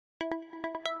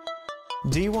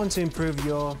Do you want to improve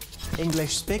your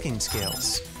English speaking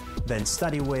skills? Then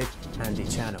study with Handy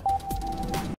Channel.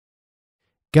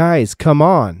 Guys, come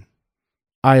on.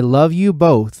 I love you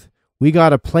both. We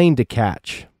got a plane to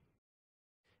catch.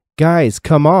 Guys,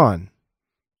 come on.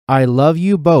 I love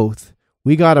you both.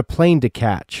 We got a plane to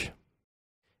catch.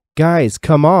 Guys,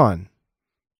 come on.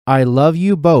 I love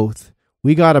you both.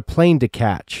 We got a plane to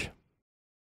catch.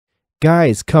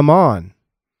 Guys, come on.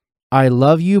 I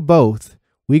love you both.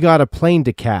 We got a plane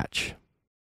to catch.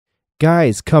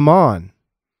 Guys, come on.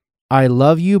 I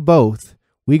love you both.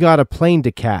 We got a plane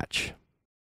to catch.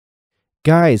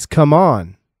 Guys, come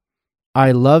on.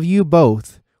 I love you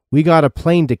both. We got a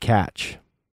plane to catch.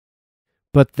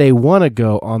 But they want to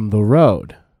go on the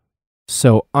road.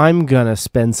 So I'm gonna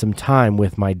spend some time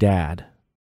with my dad.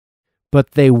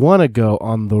 But they want to go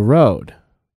on the road.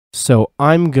 So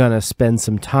I'm gonna spend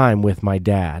some time with my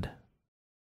dad.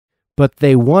 But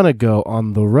they want to go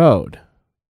on the road.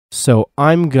 So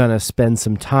I'm gonna spend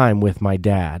some time with my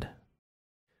dad.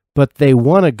 But they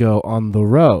want to go on the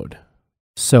road.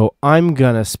 So I'm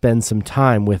gonna spend some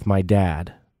time with my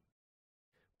dad.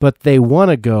 But they want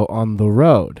to go on the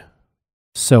road.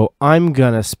 So I'm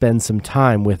gonna spend some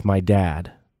time with my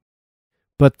dad.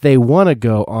 But they want to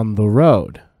go on the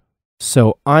road.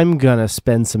 So I'm gonna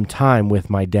spend some time with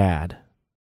my dad.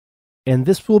 And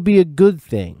this will be a good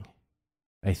thing,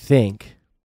 I think.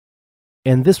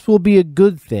 And this will be a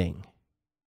good thing,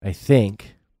 I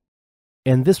think.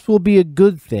 And this will be a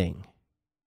good thing,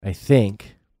 I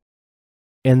think.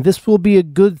 And this will be a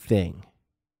good thing,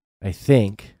 I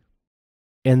think.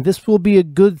 And this will be a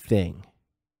good thing,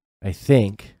 I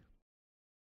think.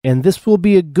 And this will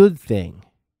be a good thing,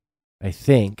 I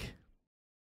think.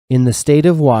 In the state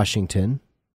of Washington,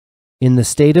 in the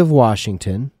state of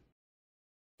Washington,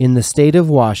 in the state of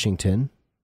Washington,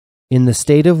 in the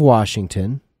state of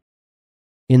Washington,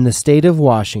 in the state of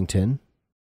Washington,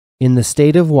 in the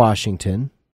state of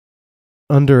Washington,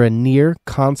 under a near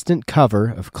constant cover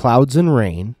of clouds and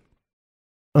rain,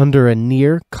 under a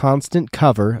near constant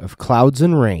cover of clouds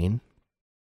and rain,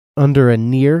 under a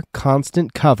near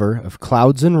constant cover of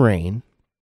clouds and rain,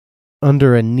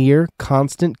 under a near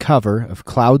constant cover of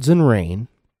clouds and rain,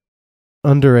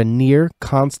 under a near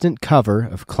constant cover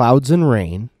of clouds and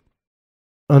rain,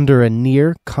 under a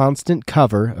near constant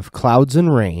cover of clouds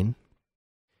and rain.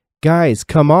 Guys,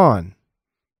 come on.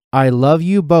 I love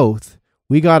you both.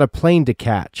 We got a plane to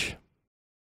catch.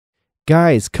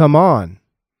 Guys, come on.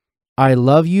 I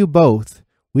love you both.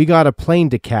 We got a plane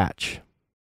to catch.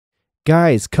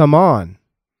 Guys, come on.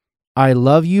 I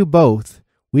love you both.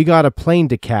 We got a plane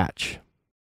to catch.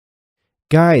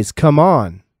 Guys, come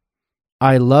on.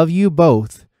 I love you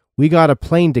both. We got a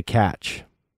plane to catch.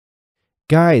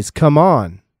 Guys, come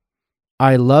on.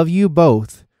 I love you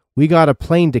both. We got a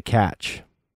plane to catch.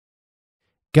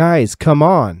 Guys, come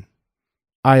on.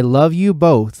 I love you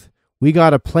both. We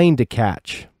got a plane to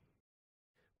catch.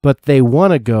 But they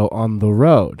want to go on the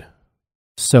road.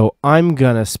 So I'm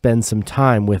gonna spend some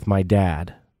time with my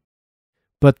dad.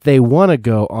 But they want to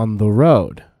go on the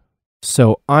road.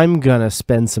 So I'm gonna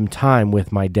spend some time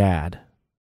with my dad.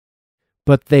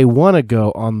 But they want to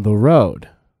go on the road.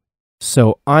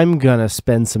 So I'm gonna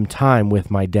spend some time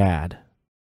with my dad.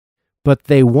 But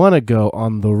they want to go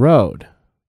on the road.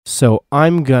 So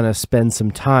I'm gonna spend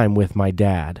some time with my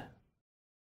dad.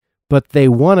 But they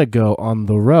want to go on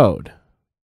the road.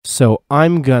 So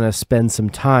I'm gonna spend some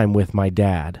time with my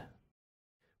dad.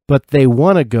 But they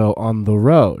want to go on the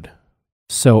road.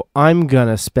 So I'm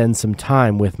gonna spend some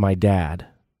time with my dad.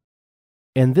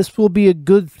 And this will be a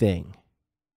good thing,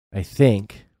 I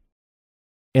think.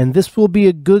 And this will be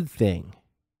a good thing,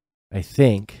 I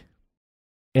think.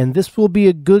 And this will be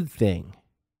a good thing,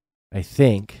 I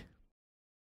think.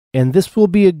 And this will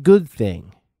be a good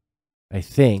thing, I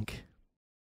think.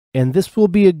 And this will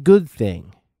be a good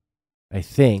thing, I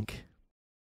think.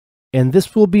 And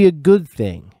this will be a good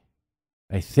thing,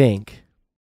 I think.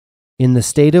 In the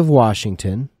state of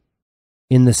Washington,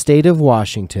 in the state of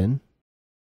Washington,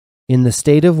 in the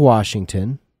state of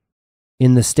Washington,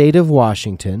 in the state of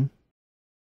Washington,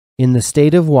 in the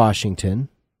state of Washington,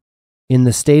 in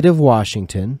the state of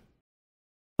Washington,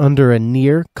 under a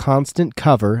near constant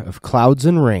cover of clouds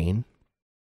and rain,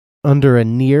 under a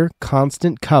near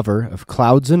constant cover of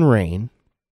clouds and rain,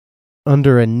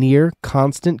 under a near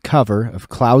constant cover of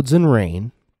clouds and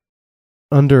rain,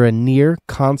 under a near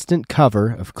constant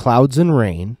cover of clouds and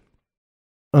rain,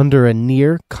 under a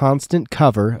near constant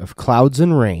cover of clouds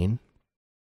and rain,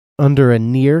 under a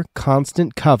near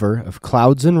constant cover of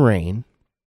clouds and rain.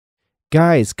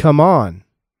 Guys, come on.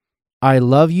 I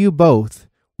love you both.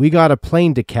 We got a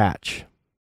plane to catch.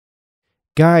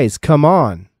 Guys, come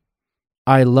on.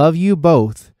 I love you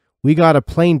both. We got a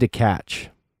plane to catch.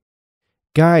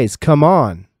 Guys, come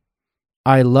on.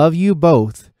 I love you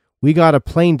both. We got a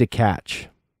plane to catch.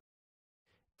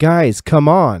 Guys, come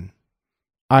on.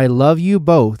 I love you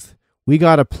both. We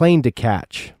got a plane to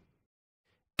catch.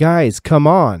 Guys, come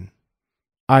on.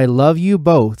 I love you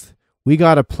both. We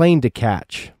got a plane to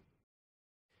catch.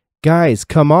 Guys,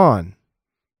 come on.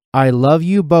 I love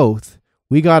you both.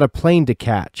 We got a plane to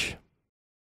catch.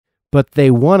 But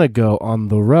they want to go on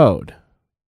the road.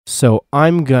 So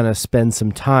I'm gonna spend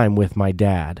some time with my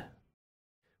dad.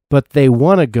 But they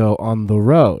want to go on the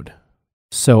road.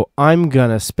 So I'm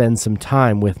gonna spend some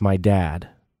time with my dad.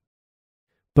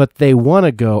 But they want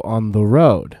to go on the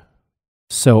road.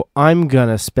 So I'm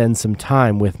gonna spend some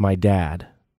time with my dad.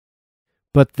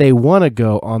 But they want to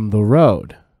go on the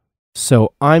road.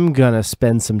 So I'm gonna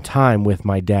spend some time with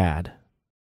my dad.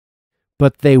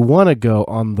 But they want to go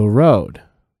on the road.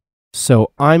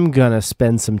 So I'm gonna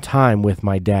spend some time with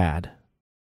my dad.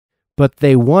 But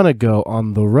they want to go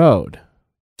on the road.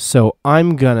 So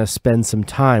I'm gonna spend some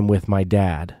time with my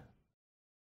dad.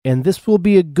 And this will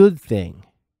be a good thing,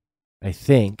 I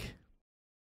think.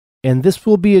 And this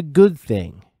will be a good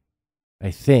thing,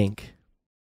 I think.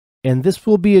 And this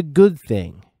will be a good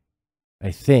thing,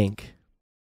 I think.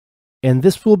 And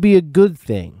this will be a good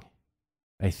thing,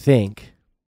 I think.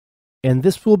 And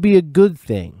this will be a good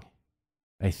thing,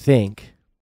 I think.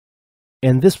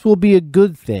 And this will be a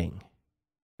good thing,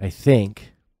 I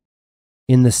think.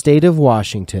 In the state of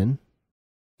Washington,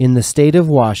 in the state of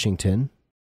Washington,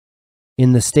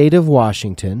 in the state of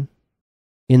Washington,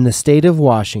 in the state of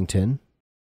Washington,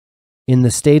 in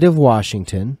the state of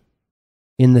Washington,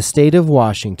 in the state of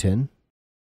Washington,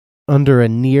 under a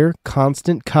near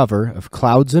constant cover of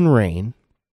clouds and rain,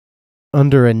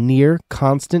 under a near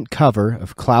constant cover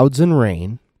of clouds and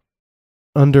rain,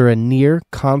 under a near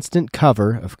constant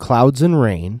cover of clouds and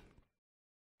rain,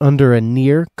 under a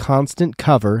near constant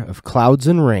cover of clouds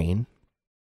and rain,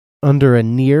 under a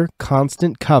near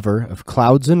constant cover of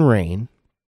clouds and rain,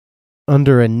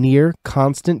 under a near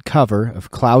constant cover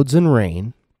of clouds and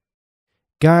rain.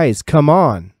 Guys, come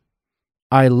on.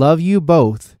 I love you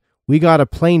both. We got a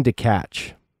plane to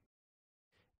catch.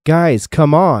 Guys,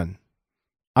 come on.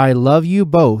 I love you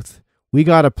both. We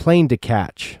got a plane to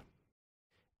catch.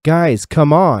 Guys,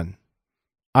 come on.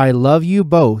 I love you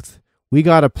both. We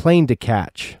got a plane to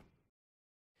catch.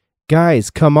 Guys,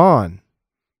 come on.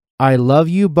 I love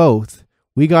you both.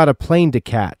 We got a plane to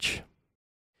catch.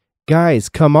 Guys,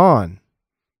 come on.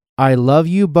 I love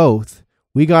you both.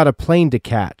 We got a plane to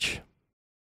catch.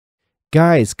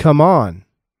 Guys, come on.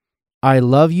 I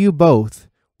love you both.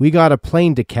 We got a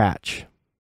plane to catch.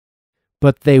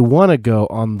 But they want to go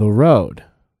on the road.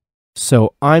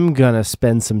 So I'm gonna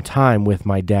spend some time with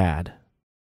my dad.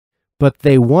 But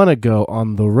they want to go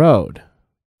on the road.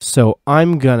 So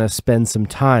I'm gonna spend some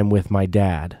time with my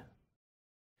dad.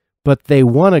 But they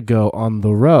want to go on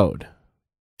the road.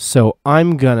 So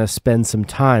I'm gonna spend some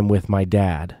time with my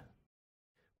dad.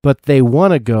 But they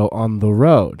want to go on the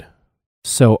road.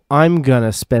 So I'm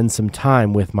gonna spend some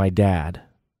time with my dad.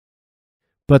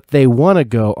 But they want to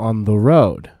go on the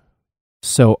road.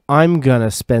 So I'm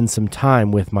gonna spend some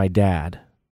time with my dad.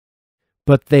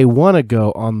 But they want to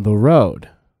go on the road.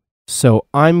 So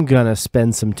I'm gonna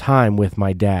spend some time with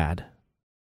my dad.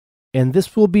 And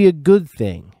this will be a good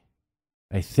thing,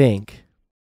 I think.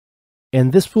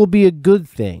 And this will be a good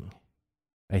thing,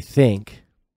 I think.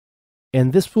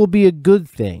 And this will be a good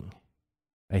thing,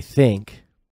 I think.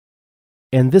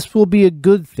 And this will be a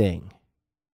good thing,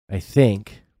 I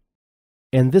think.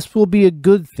 And this will be a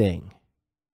good thing,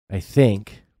 I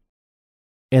think.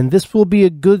 And this will be a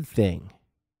good thing,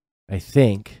 I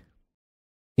think.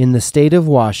 In the state of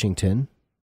Washington,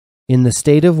 in the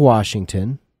state of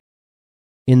Washington,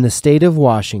 in the state of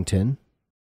Washington,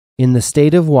 in the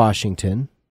state of Washington,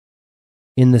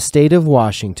 in the state of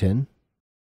Washington,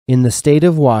 in the state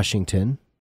of Washington,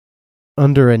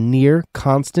 under a near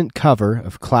constant cover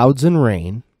of clouds and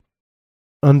rain,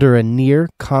 under a near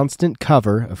constant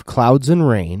cover of clouds and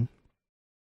rain,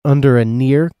 under a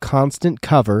near constant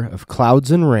cover of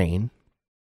clouds and rain,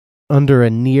 under a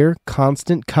near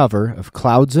constant cover of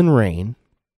clouds and rain,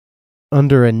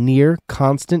 under a near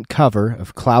constant cover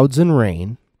of clouds and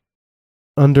rain,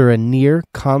 under a near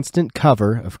constant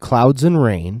cover of clouds and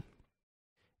rain.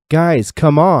 Guys,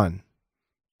 come on.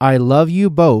 I love you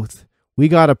both. We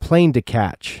got a plane to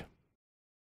catch.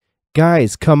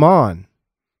 Guys, come on.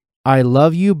 I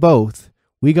love you both.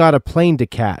 We got a plane to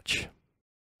catch.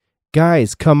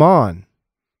 Guys, come on.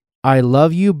 I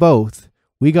love you both.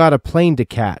 We got a plane to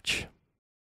catch.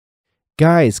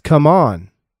 Guys, come on.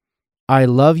 I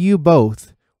love you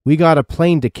both. We got a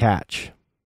plane to catch.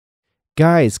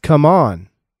 Guys, come on.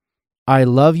 I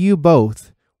love you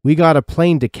both. We got a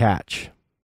plane to catch.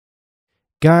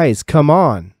 Guys, come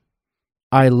on.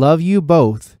 I love you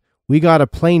both. We got a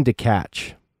plane to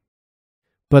catch.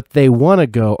 But they want to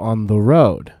go on the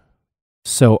road.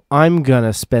 So I'm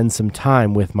gonna spend some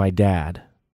time with my dad.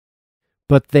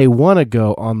 But they want to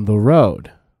go on the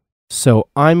road. So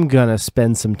I'm gonna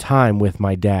spend some time with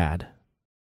my dad.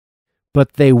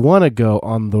 But they want to go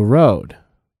on the road.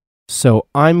 So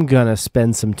I'm gonna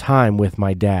spend some time with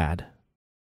my dad.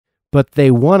 But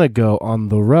they want to go on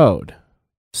the road.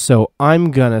 So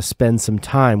I'm gonna spend some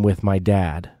time with my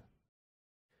dad.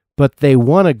 But they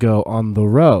want to go on the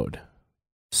road.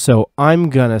 So I'm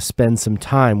gonna spend some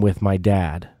time with my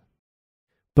dad.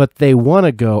 But they want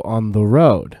to go on the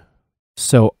road.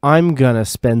 So I'm gonna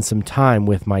spend some time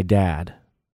with my dad.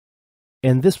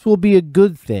 And this will be a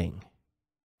good thing,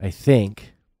 I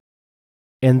think.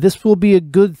 And this will be a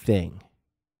good thing,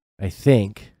 I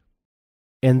think.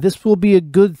 And this will be a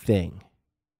good thing,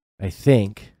 I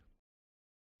think.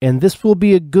 And this will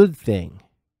be a good thing,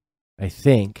 I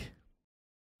think.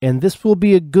 And this will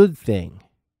be a good thing,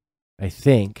 I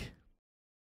think.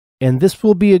 And this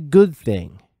will be a good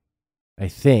thing, I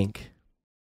think.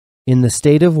 In the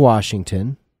state of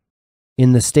Washington,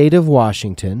 in the state of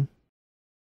Washington,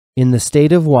 in the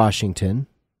state of Washington,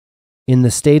 in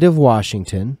the state of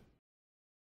Washington,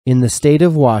 in the state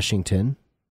of Washington,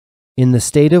 in the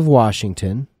state of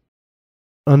Washington,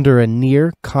 under a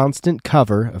near constant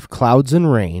cover of clouds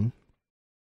and rain,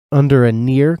 under a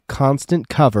near constant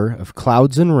cover of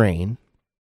clouds and rain,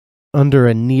 under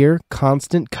a near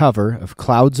constant cover of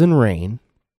clouds and rain,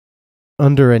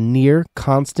 under a near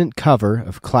constant cover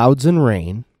of clouds and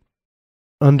rain,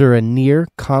 under a near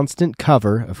constant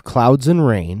cover of clouds and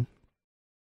rain,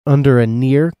 under a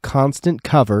near constant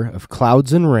cover of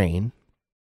clouds and rain.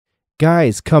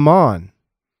 Guys, come on.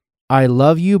 I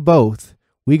love you both.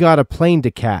 We got a plane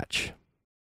to catch.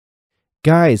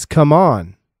 Guys, come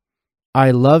on.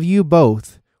 I love you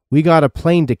both. We got a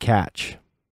plane to catch.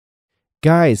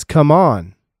 Guys, come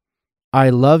on. I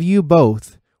love you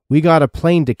both. We got a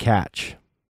plane to catch.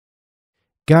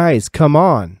 Guys, come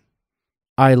on.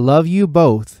 I love you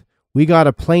both. We got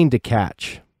a plane to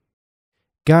catch.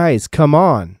 Guys, come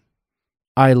on.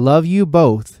 I love you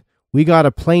both. We got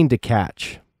a plane to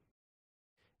catch.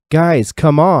 Guys,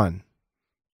 come on.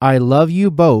 I love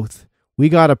you both. We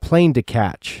got a plane to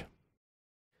catch.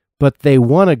 But they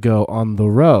want to go on the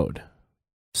road.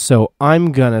 So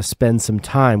I'm gonna spend some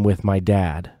time with my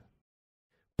dad.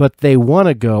 But they want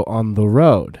to go on the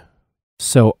road.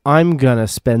 So I'm gonna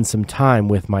spend some time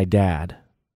with my dad.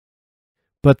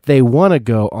 But they want to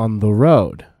go on the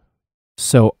road.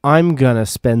 So I'm gonna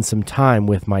spend some time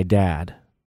with my dad.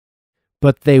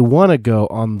 But they want to go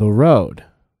on the road.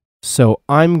 So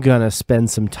I'm gonna spend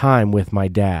some time with my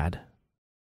dad.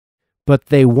 But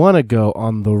they want to go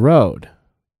on the road.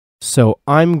 So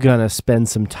I'm gonna spend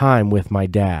some time with my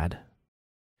dad.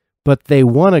 But they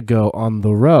want to go on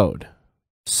the road.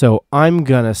 So I'm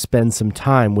gonna spend some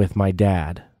time with my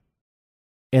dad.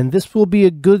 And this will be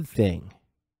a good thing,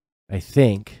 I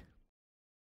think.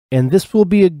 And this will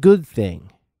be a good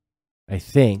thing, I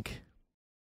think.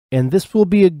 And this will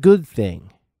be a good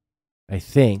thing, I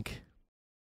think.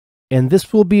 And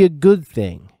this will be a good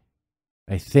thing,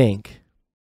 I think.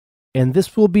 And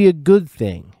this will be a good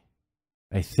thing,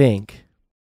 I think.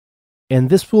 And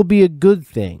this will be a good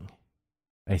thing,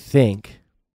 I think.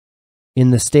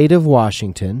 In the state of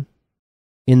Washington,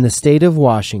 in the state of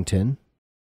Washington,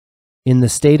 in the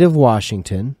state of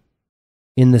Washington,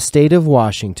 in the state of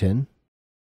Washington,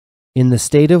 in the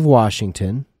state of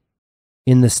Washington,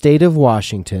 in the state of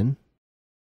Washington,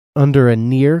 under a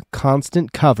near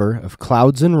constant cover of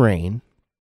clouds and rain,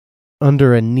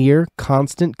 under a near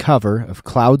constant cover of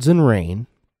clouds and rain,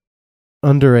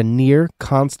 under a near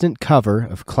constant cover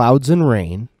of clouds and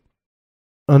rain,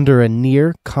 under a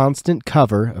near constant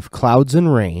cover of clouds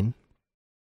and rain,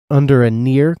 under a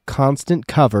near constant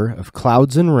cover of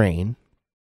clouds and rain,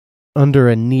 under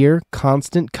a near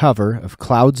constant cover of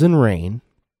clouds and rain.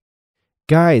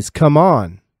 Guys, come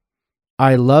on.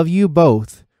 I love you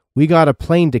both. We got a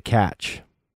plane to catch.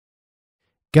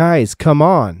 Guys, come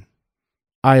on.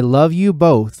 I love you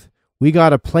both. We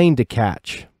got a plane to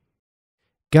catch.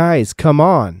 Guys, come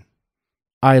on.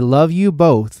 I love you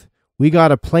both. We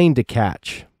got a plane to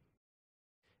catch.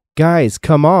 Guys,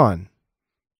 come on.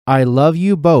 I love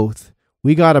you both.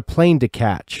 We got a plane to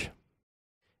catch.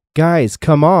 Guys,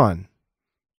 come on.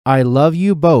 I love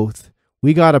you both.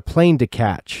 We got a plane to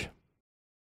catch.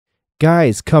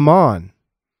 Guys, come on.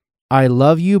 I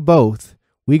love you both.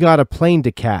 We got a plane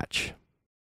to catch.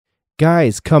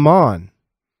 Guys, come on.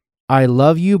 I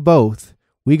love you both.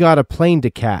 We got a plane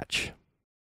to catch.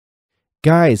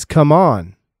 Guys, come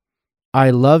on.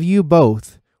 I love you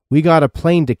both. We got a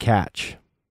plane to catch.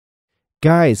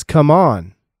 Guys, come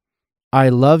on. I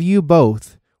love you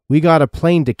both. We got a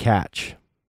plane to catch.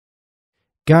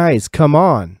 Guys, come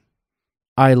on.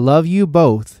 I love you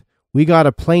both. We got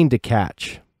a plane to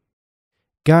catch.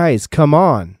 Guys, come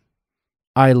on.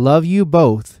 I love you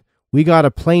both. We got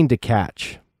a plane to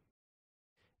catch.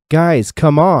 Guys,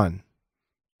 come on.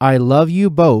 I love you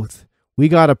both. We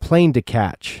got a plane to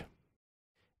catch.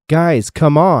 Guys,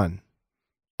 come on.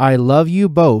 I love you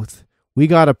both. We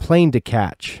got a plane to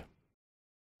catch.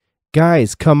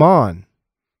 Guys, come on.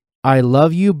 I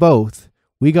love you both.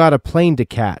 We got a plane to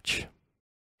catch.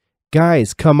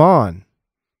 Guys, come on.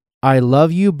 I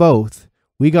love you both.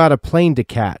 We got a plane to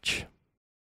catch.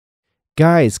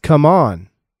 Guys, come on.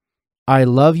 I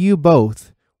love you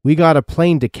both. We got a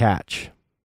plane to catch.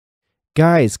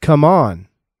 Guys, come on.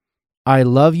 I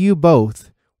love you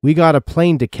both. We got a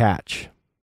plane to catch.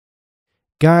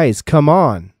 Guys, come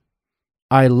on.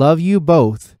 I love you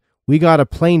both. We got a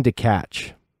plane to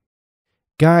catch.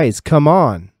 Guys, come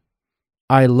on.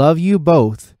 I love you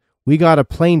both. We got a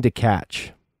plane to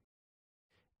catch.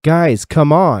 Guys,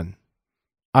 come on.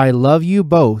 I love you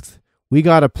both. We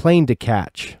got a plane to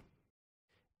catch.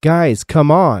 Guys,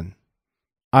 come on.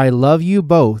 I love you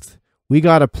both. We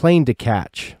got a plane to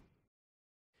catch.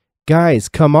 Guys,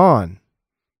 come on.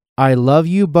 I love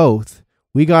you both.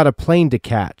 We got a plane to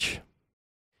catch.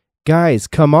 Guys,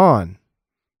 come on.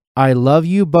 I love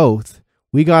you both.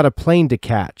 We got a plane to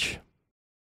catch.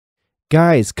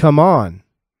 Guys, come on.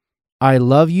 I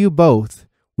love you both.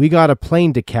 We got a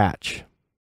plane to catch.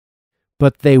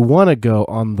 But they want to go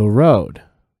on the road.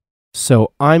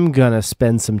 So I'm gonna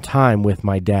spend some time with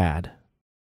my dad.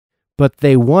 But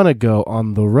they want to go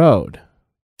on the road.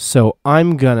 So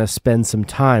I'm gonna spend some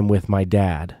time with my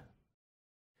dad.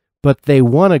 But they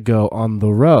want to go on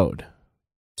the road.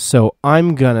 So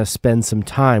I'm gonna spend some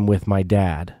time with my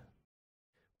dad.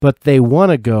 But they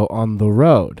want to go on the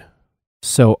road.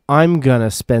 So I'm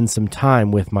gonna spend some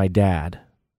time with my dad.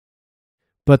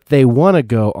 But they want to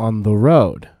go on the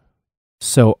road.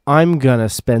 So I'm gonna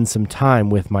spend some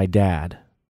time with my dad.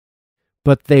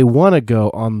 But they want to go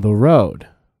on the road.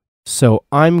 So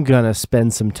I'm gonna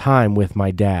spend some time with my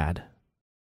dad.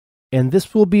 And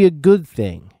this will be a good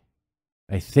thing,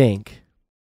 I think.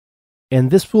 And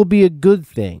this will be a good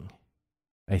thing,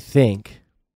 I think.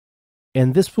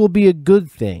 And this will be a good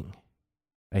thing,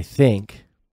 I think.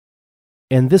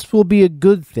 And this will be a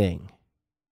good thing,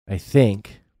 I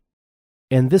think.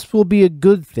 And this will be a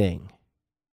good thing,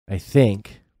 I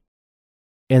think.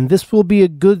 And this will be a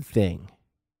good thing,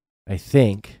 I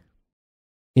think.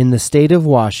 In the state of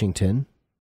Washington,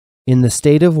 in the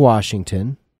state of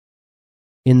Washington,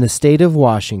 in the state of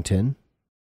Washington,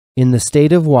 in the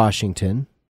state of Washington,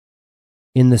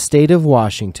 in the state of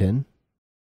Washington,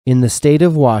 in the state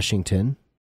of Washington,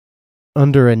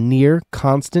 under a near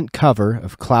constant cover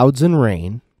of clouds and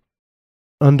rain,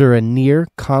 under a near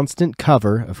constant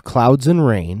cover of clouds and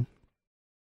rain,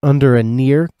 under a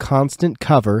near constant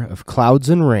cover of clouds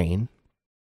and rain,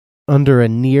 under a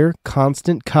near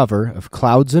constant cover of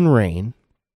clouds and rain,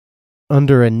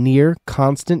 under a near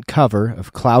constant cover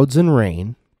of clouds and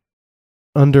rain,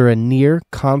 under a near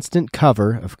constant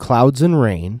cover of clouds and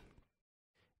rain.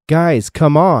 Guys,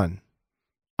 come on.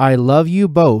 I love you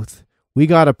both. We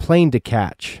got a plane to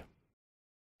catch.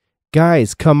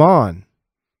 Guys, come on.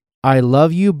 I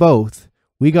love you both.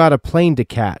 We got a plane to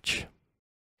catch.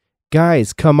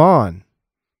 Guys, come on.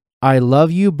 I love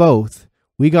you both.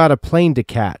 We got a plane to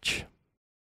catch.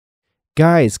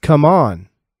 Guys, come on.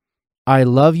 I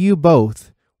love you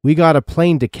both. We got a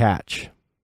plane to catch.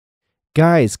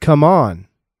 Guys, come on.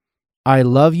 I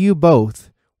love you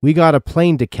both. We got a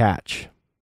plane to catch.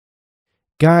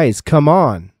 Guys, come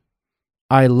on.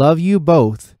 I love you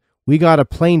both. We got a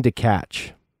plane to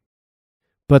catch.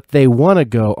 But they want to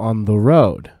go on the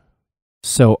road.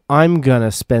 So I'm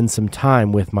gonna spend some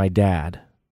time with my dad.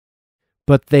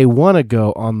 But they want to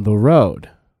go on the road.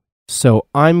 So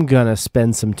I'm gonna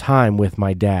spend some time with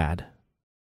my dad.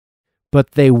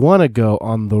 But they want to go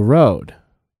on the road.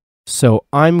 So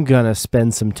I'm gonna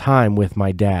spend some time with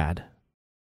my dad.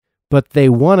 But they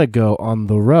want to go on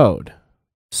the road.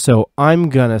 So I'm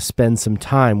gonna spend some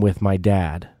time with my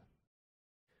dad.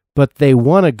 But they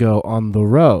want to go on the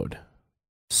road.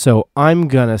 So I'm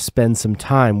gonna spend some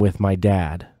time with my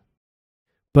dad.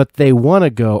 But they want to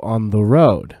go on the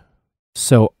road.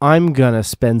 So I'm gonna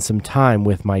spend some time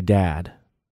with my dad.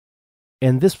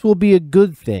 And this will be a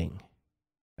good thing,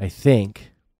 I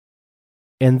think.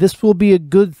 And this will be a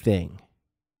good thing,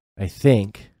 I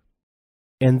think.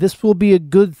 And this will be a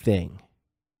good thing.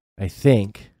 I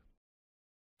think.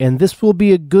 And this will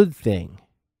be a good thing.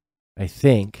 I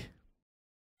think.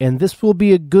 And this will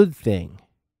be a good thing.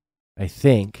 I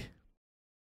think.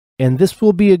 And this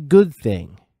will be a good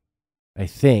thing. I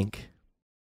think.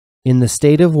 In the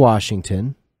state of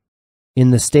Washington. In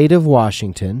the state of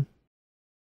Washington.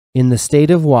 In the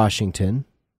state of Washington.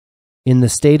 In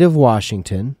the state of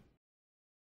Washington.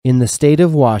 In the state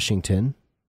of Washington.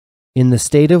 In the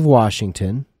state of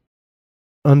Washington.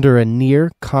 Under a near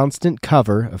constant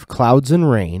cover of clouds and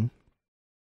rain.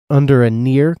 Under a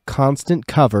near constant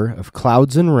cover of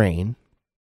clouds and rain.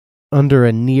 Under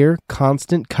a near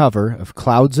constant cover of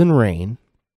clouds and rain.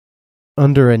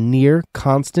 Under a near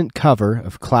constant cover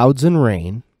of clouds and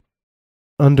rain.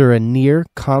 Under a near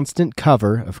constant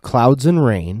cover of clouds and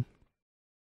rain.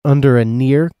 Under a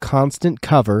near constant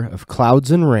cover of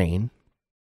clouds and rain.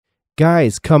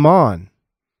 Guys, come on.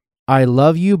 I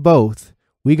love you both.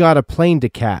 We got a plane to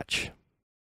catch.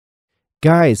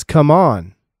 Guys, come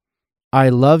on. I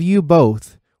love you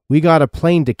both. We got a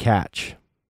plane to catch.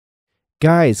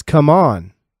 Guys, come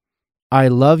on. I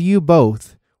love you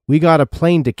both. We got a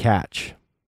plane to catch.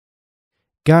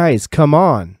 Guys, come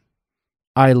on.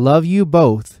 I love you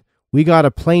both. We got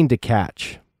a plane to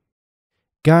catch.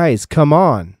 Guys, come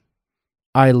on.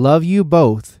 I love you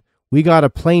both. We got a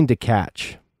plane to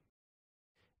catch.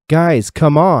 Guys,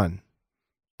 come on.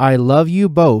 I love you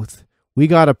both. We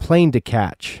got a plane to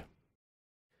catch.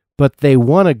 But they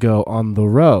want to go on the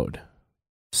road.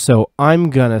 So I'm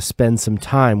gonna spend some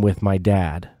time with my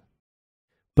dad.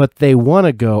 But they want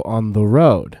to go on the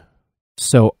road.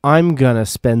 So I'm gonna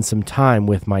spend some time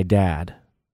with my dad.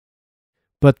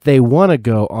 But they want to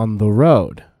go on the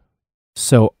road.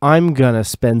 So I'm gonna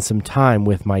spend some time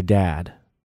with my dad.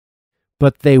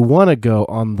 But they want to go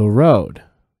on the road.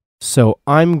 So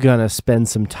I'm gonna spend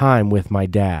some time with my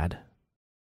dad.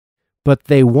 But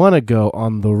they want to go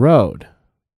on the road.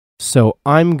 So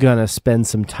I'm gonna spend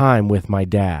some time with my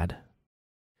dad.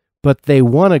 But they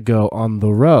want to go on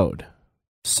the road.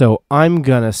 So I'm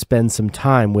gonna spend some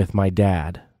time with my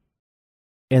dad.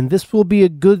 And this will be a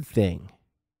good thing.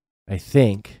 I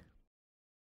think.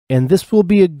 And this will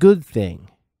be a good thing.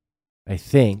 I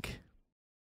think.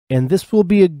 And this will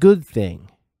be a good thing.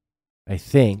 I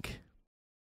think.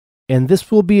 And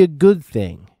this will be a good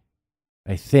thing.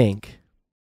 I think.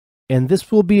 And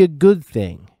this will be a good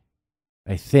thing.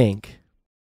 I think.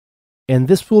 And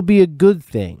this will be a good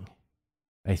thing.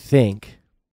 I think.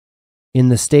 In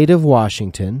the state of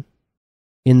Washington.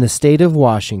 In the state of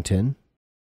Washington.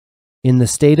 In the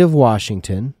state of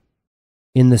Washington.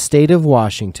 In the state of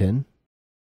Washington.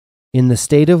 In the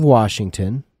state of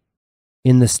Washington.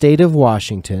 In the state of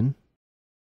Washington.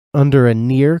 Under a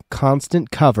near constant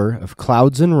cover of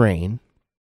clouds and rain.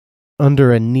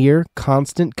 Under a near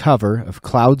constant cover of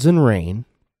clouds and rain.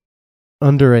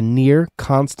 Under a near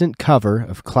constant cover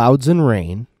of clouds and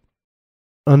rain.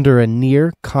 Under a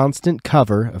near constant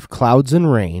cover of clouds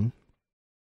and rain.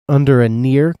 Under a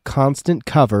near constant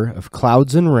cover of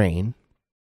clouds and rain.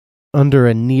 Under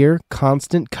a near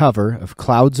constant cover of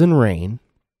clouds and rain.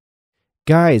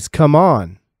 Guys, come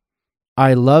on.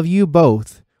 I love you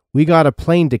both. We got a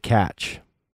plane to catch.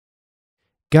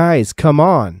 Guys, come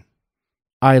on.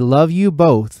 I love you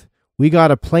both. We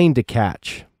got a plane to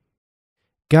catch.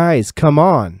 Guys, come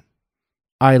on.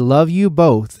 I love you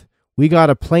both. We got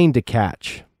a plane to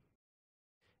catch.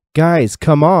 Guys,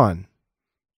 come on.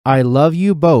 I love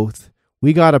you both.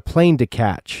 We got a plane to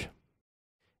catch.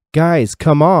 Guys,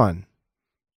 come on.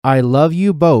 I love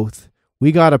you both.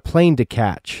 We got a plane to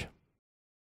catch.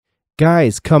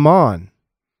 Guys, come on.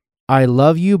 I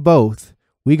love you both.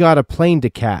 We got a plane to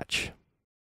catch.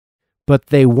 But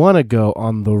they want to go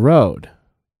on the road.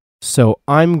 So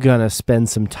I'm gonna spend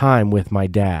some time with my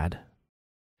dad.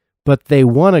 But they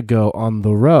want to go on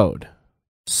the road.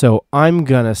 So I'm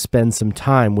gonna spend some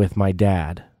time with my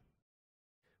dad.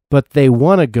 But they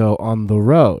want to go on the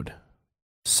road.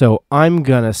 So I'm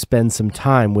gonna spend some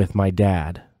time with my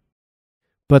dad.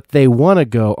 But they want to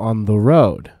go on the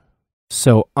road.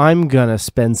 So I'm gonna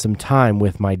spend some time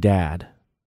with my dad.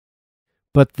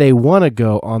 But they want to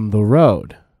go on the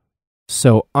road.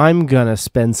 So I'm gonna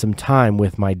spend some time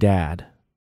with my dad.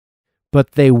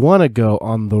 But they want to go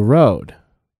on the road.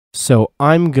 So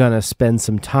I'm gonna spend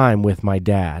some time with my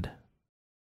dad.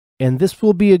 And this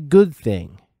will be a good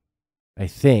thing. I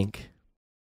think.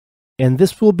 And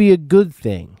this will be a good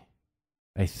thing.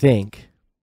 I think.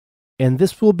 And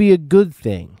this will be a good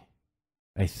thing.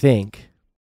 I think.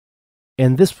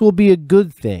 And this will be a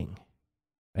good thing.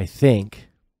 I think.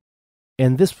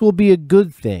 And this will be a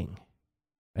good thing.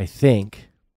 I think.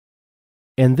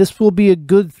 And this will be a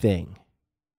good thing,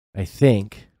 I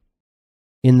think.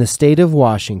 In the state of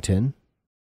Washington,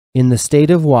 in the state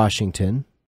of Washington,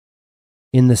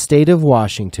 in the state of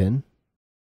Washington,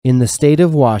 in the state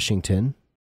of Washington,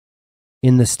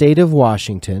 in the state of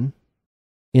Washington,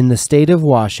 in the state of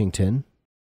Washington,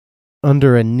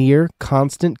 under a near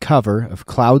constant cover of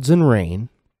clouds and rain,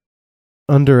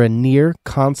 under a near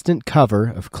constant cover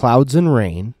of clouds and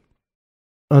rain,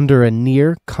 under a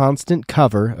near constant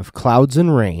cover of clouds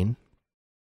and rain,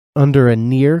 under a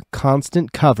near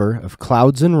constant cover of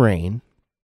clouds and rain,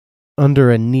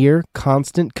 under a near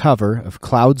constant cover of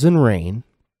clouds and rain,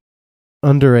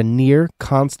 under a near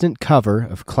constant cover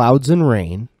of clouds and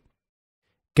rain.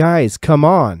 Guys, come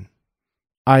on.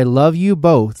 I love you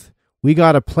both. We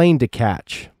got a plane to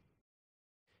catch.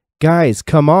 Guys,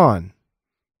 come on.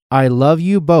 I love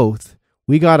you both.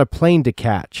 We got a plane to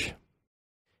catch.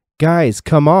 Guys,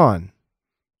 come on.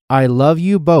 I love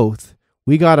you both.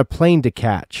 We got a plane to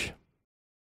catch.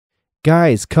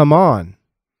 Guys, come on.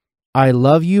 I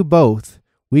love you both.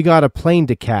 We got a plane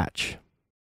to catch.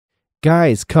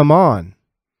 Guys, come on.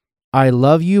 I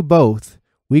love you both.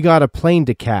 We got a plane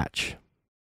to catch.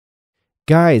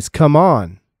 Guys, come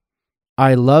on.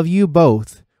 I love you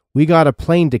both. We got a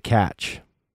plane to catch.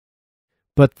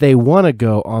 But they want to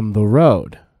go on the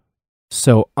road.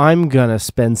 So I'm gonna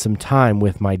spend some time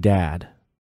with my dad.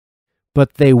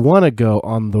 But they want to go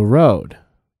on the road.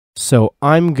 So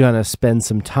I'm gonna spend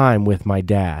some time with my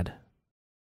dad.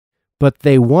 But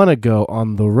they want to go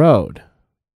on the road.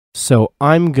 So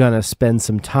I'm gonna spend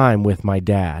some time with my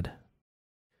dad.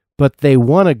 But they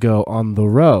want to go on the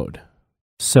road.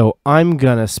 So I'm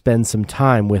gonna spend some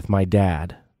time with my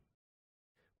dad.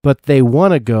 But they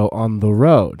want to go on the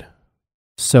road.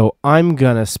 So I'm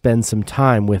gonna spend some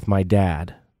time with my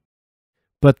dad.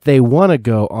 But they want to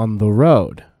go on the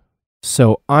road.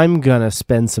 So I'm gonna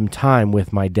spend some time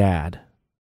with my dad.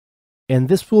 And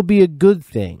this will be a good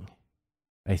thing,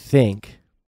 I think.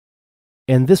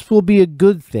 And this will be a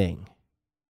good thing,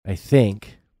 I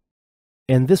think.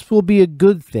 And this will be a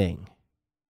good thing,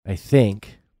 I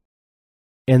think.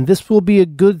 And this will be a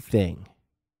good thing,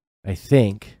 I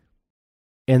think.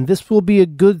 And this will be a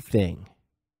good thing,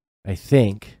 I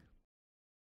think.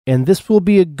 And this will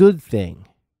be a good thing,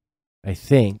 I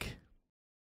think.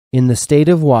 In the state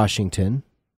of Washington,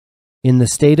 in the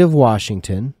state of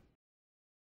Washington,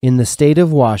 in the state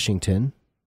of Washington,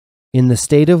 in the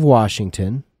state of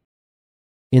Washington,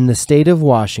 in the state of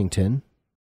Washington,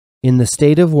 in the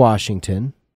state of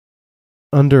Washington,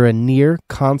 under a near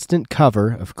constant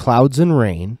cover of clouds and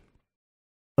rain,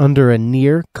 under a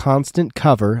near constant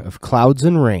cover of clouds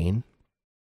and rain,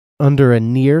 under a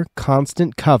near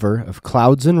constant cover of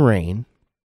clouds and rain,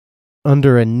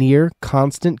 under a near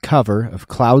constant cover of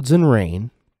clouds and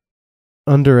rain,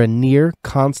 under a near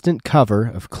constant cover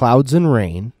of clouds and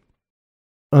rain,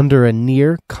 under a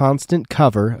near constant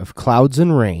cover of clouds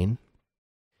and rain.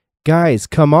 Guys,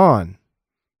 come on.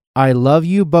 I love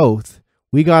you both.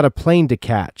 We got a plane to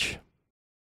catch.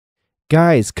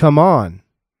 Guys, come on.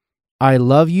 I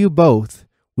love you both.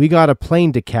 We got a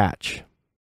plane to catch.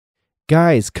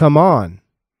 Guys, come on.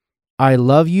 I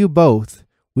love you both.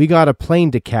 We got a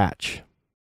plane to catch.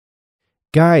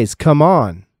 Guys, come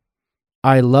on.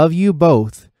 I love you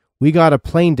both. We got a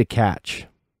plane to catch.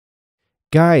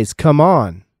 Guys, come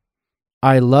on.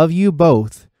 I love you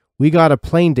both. We got a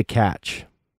plane to catch.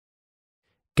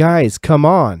 Guys, come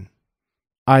on.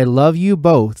 I love you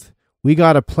both. We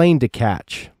got a plane to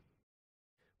catch.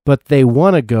 But they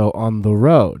want to go on the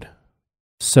road.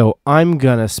 So I'm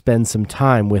gonna spend some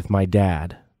time with my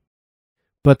dad.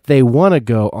 But they want to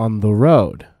go on the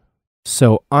road.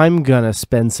 So I'm gonna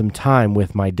spend some time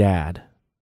with my dad.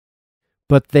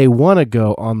 But they want to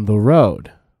go on the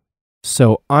road.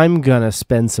 So I'm gonna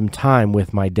spend some time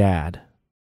with my dad.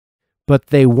 But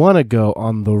they want to go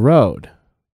on the road.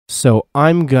 So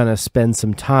I'm gonna spend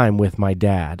some time with my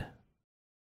dad.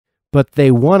 But they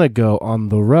want to go on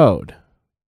the road.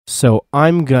 So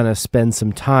I'm gonna spend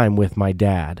some time with my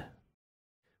dad.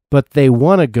 But they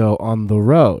want to go on the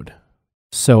road.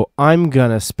 So I'm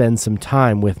gonna spend some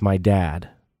time with my dad.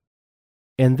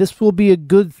 And this will be a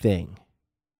good thing,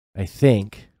 I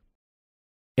think.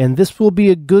 And this will be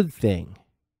a good thing,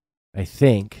 I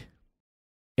think.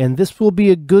 And this will be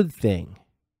a good thing,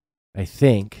 I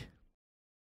think.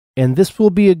 And this will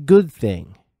be a good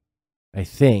thing, I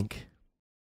think.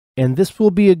 And this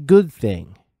will be a good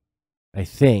thing, I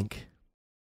think.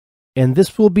 And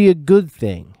this will be a good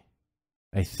thing,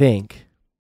 I think.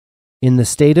 In the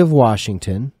state of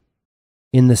Washington,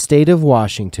 in the state of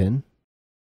Washington,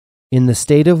 in the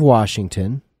state of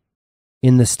Washington,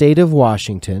 in the state of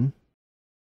Washington,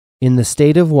 in the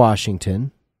state of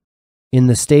Washington, in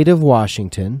the state of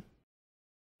Washington,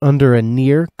 under a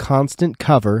near constant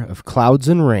cover of clouds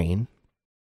and rain,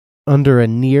 under a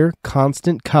near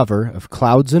constant cover of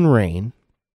clouds and rain,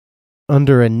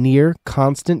 under a near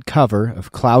constant cover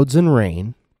of clouds and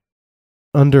rain,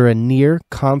 under a near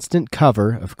constant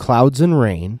cover of clouds and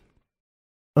rain,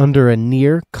 under a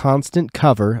near constant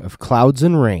cover of clouds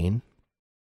and rain,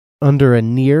 under a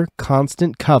near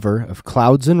constant cover of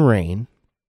clouds and rain,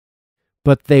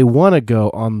 but they want to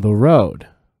go on the road,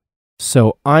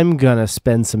 so I'm gonna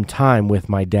spend some time with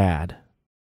my dad.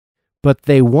 But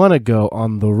they want to go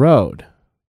on the road,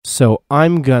 so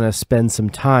I'm gonna spend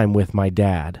some time with my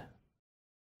dad.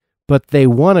 But they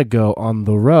want to go on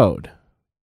the road,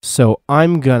 so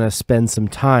I'm gonna spend some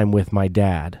time with my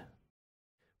dad.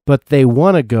 But they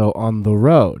want to go on the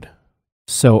road,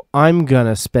 so I'm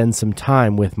gonna spend some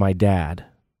time with my dad.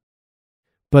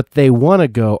 But they want to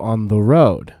go on the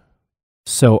road,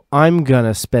 so I'm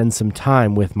gonna spend some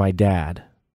time with my dad.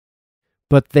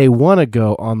 But they want to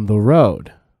go on the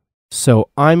road, so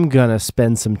I'm gonna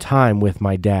spend some time with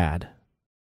my dad.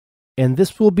 And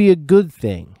this will be a good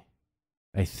thing,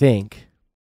 I think.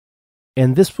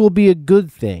 And this will be a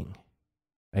good thing,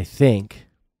 I think.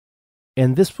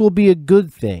 And this will be a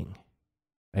good thing,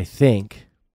 I think.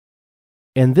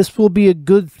 And this will be a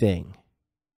good thing,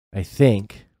 I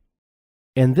think.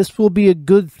 And this will be a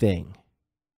good thing,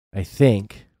 I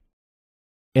think.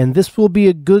 And this will be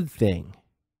a good thing,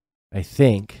 I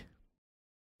think.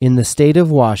 In the state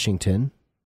of Washington,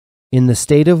 in the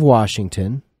state of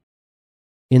Washington,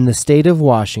 in the state of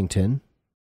Washington,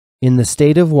 in the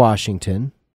state of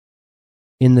Washington,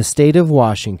 in the state of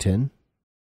Washington,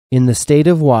 in the state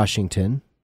of Washington,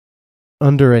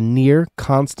 under a near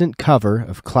constant cover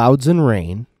of clouds and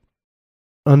rain,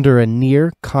 under a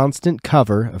near constant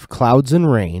cover of clouds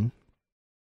and rain,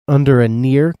 under a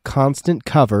near constant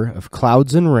cover of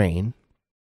clouds and rain,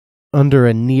 under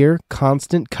a near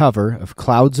constant cover of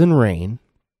clouds and rain,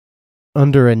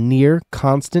 under a near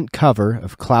constant cover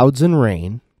of clouds and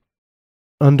rain,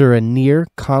 under a near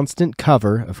constant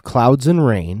cover of clouds and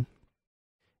rain.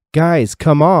 Guys,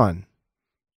 come on.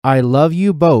 I love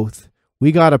you both.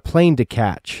 We got a plane to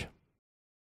catch.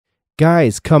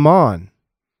 Guys, come on.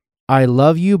 I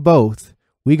love you both.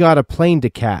 We got a plane to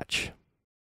catch.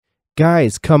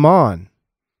 Guys, come on.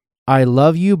 I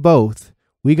love you both.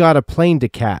 We got a plane to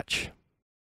catch.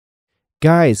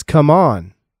 Guys, come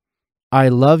on. I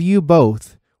love you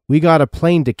both. We got a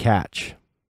plane to catch.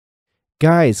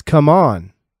 Guys, come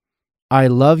on. I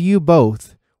love you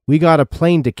both. We got a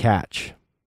plane to catch.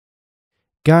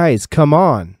 Guys, come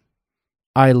on.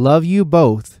 I love you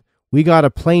both. We got a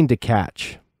plane to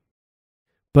catch.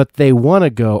 But they want to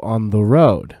go on the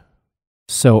road,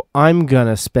 so I'm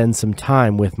gonna spend some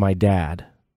time with my dad.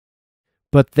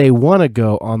 But they want to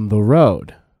go on the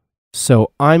road,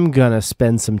 so I'm gonna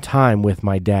spend some time with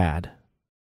my dad.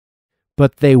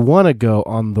 But they want to go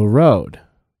on the road,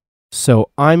 so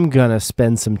I'm gonna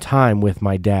spend some time with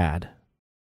my dad.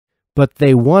 But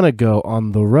they want to go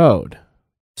on the road,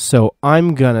 so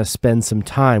I'm gonna spend some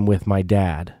time with my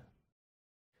dad.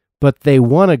 But they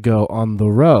want to go on the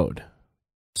road,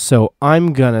 so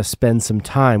I'm gonna spend some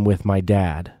time with my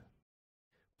dad.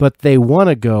 But they want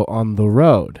to go on the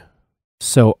road,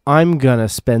 so I'm gonna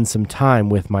spend some time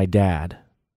with my dad.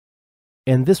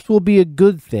 And this will be a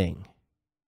good thing,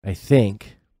 I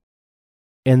think.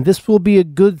 And this will be a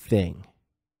good thing,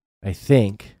 I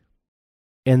think.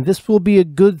 And this will be a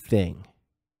good thing,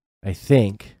 I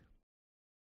think.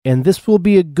 And this will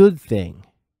be a good thing,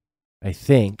 I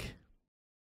think.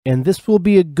 And this will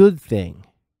be a good thing,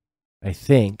 I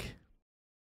think.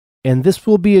 And this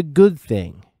will be a good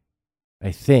thing,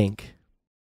 I think.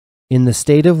 In the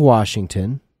state of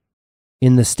Washington,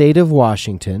 in the state of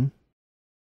Washington,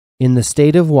 in the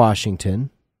state of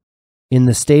Washington, in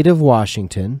the state of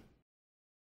Washington,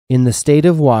 in the state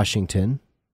of Washington,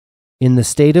 in the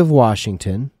state of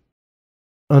Washington,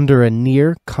 under a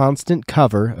near constant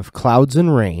cover of clouds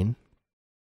and rain,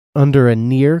 under a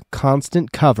near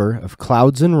constant cover of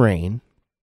clouds and rain,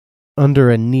 under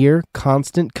a near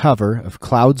constant cover of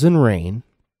clouds and rain,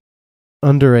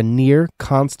 under a near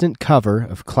constant cover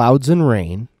of clouds and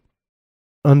rain,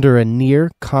 under a near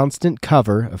constant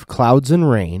cover of clouds and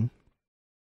rain,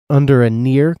 under a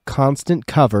near constant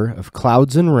cover of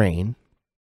clouds and rain.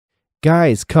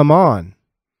 Guys, come on.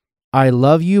 I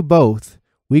love you both.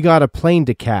 We got a plane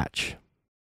to catch.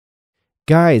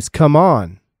 Guys, come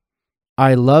on.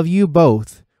 I love you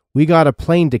both. We got a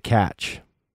plane to catch.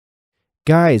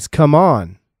 Guys, come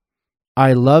on.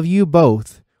 I love you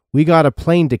both. We got a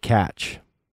plane to catch.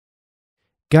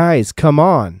 Guys, come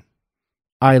on.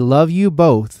 I love you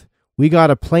both. We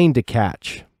got a plane to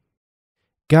catch.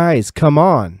 Guys, come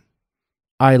on.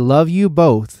 I love you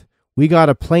both. We got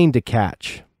a plane to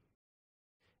catch.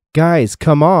 Guys,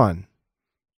 come on.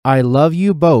 I love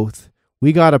you both.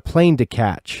 We got a plane to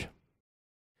catch.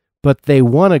 But they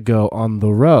want to go on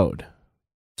the road.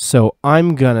 So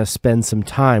I'm gonna spend some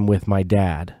time with my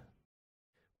dad.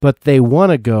 But they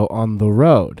want to go on the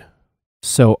road.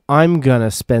 So I'm gonna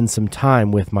spend some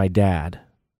time with my dad.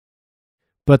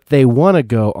 But they want to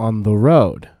go on the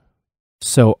road.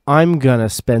 So I'm gonna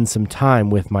spend some time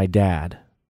with my dad.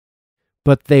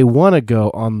 But they want to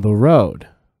go on the road.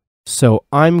 So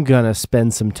I'm gonna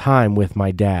spend some time with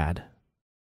my dad.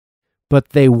 But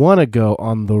they want to go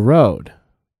on the road.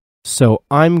 So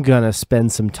I'm gonna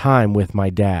spend some time with my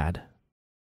dad.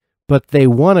 But they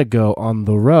want to go on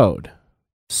the road.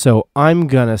 So I'm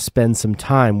gonna spend some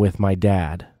time with my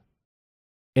dad.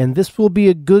 And this will be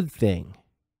a good thing,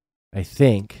 I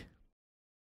think.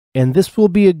 And this will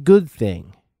be a good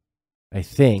thing, I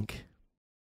think.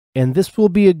 And this will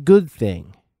be a good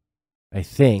thing, I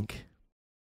think.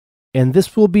 And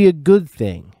this will be a good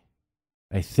thing,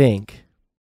 I think.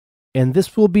 And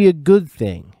this will be a good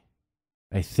thing,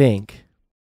 I think.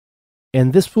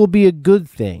 And this will be a good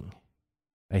thing,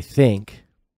 I think.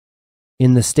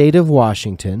 In the state of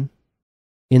Washington,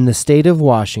 in the state of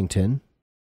Washington,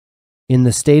 in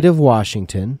the state of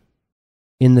Washington,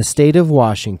 in the state of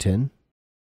Washington,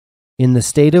 in the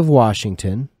state of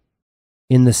Washington,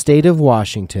 in the state of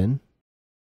Washington,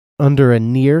 under a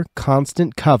near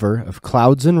constant cover of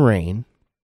clouds and rain,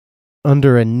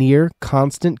 under a near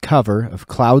constant cover of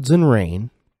clouds and rain,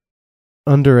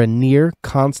 under a near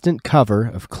constant cover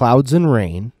of clouds and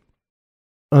rain,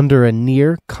 under a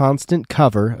near constant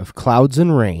cover of clouds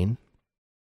and rain,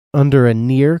 under a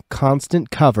near constant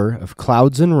cover of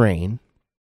clouds and rain,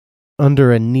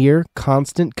 under a near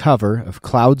constant cover of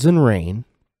clouds and rain.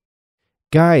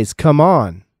 Guys, come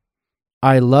on.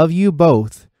 I love you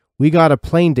both. We got a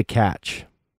plane to catch.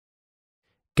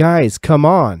 Guys, come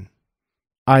on.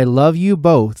 I love you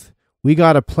both. We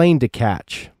got a plane to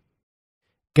catch.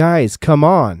 Guys, come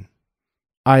on.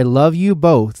 I love you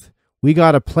both. We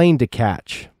got a plane to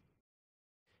catch.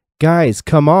 Guys,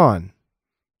 come on.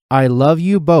 I love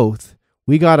you both.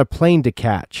 We got a plane to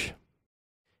catch.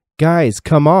 Guys,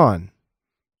 come on.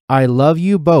 I love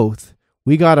you both.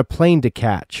 We got a plane to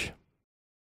catch.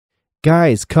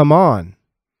 Guys, come on.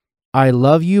 I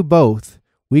love you both.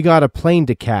 We got a plane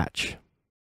to catch.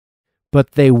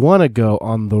 But they want to go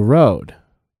on the road.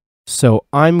 So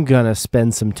I'm gonna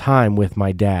spend some time with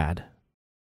my dad.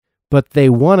 But they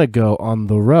want to go on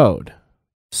the road.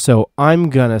 So I'm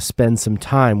gonna spend some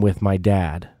time with my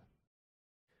dad.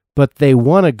 But they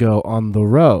want to go on the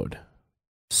road.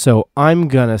 So I'm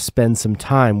gonna spend some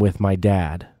time with my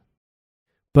dad.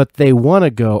 But they want to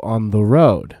go on the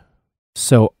road.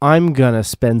 So I'm gonna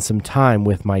spend some time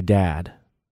with my dad.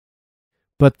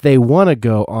 But they want to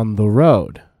go on the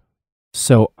road.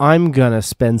 So I'm gonna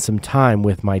spend some time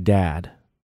with my dad.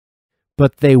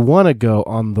 But they want to go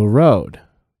on the road.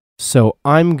 So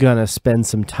I'm gonna spend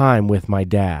some time with my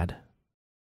dad.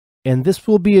 And this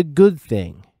will be a good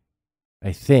thing,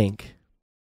 I think.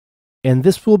 And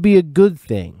this will be a good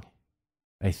thing,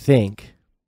 I think.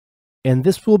 And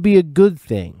this will be a good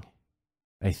thing,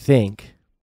 I think.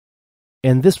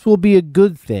 And this will be a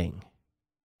good thing,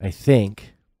 I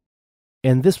think.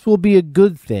 And this will be a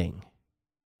good thing,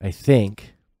 I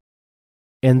think.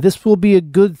 And this will be a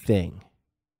good thing,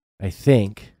 I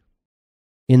think.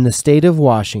 In the state of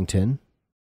Washington,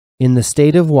 in the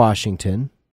state of Washington,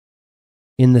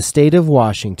 in the state of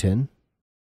Washington,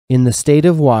 in the state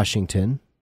of Washington,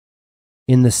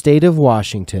 in the state of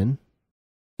Washington,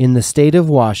 in the state of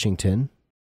Washington,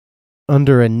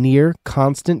 under a near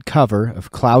constant cover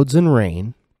of clouds and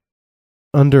rain,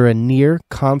 under a near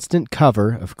constant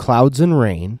cover of clouds and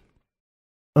rain,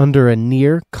 under a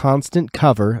near constant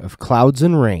cover of clouds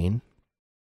and rain,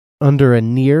 under a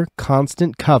near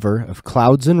constant cover of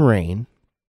clouds and rain,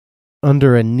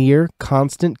 under a near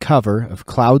constant cover of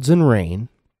clouds and rain,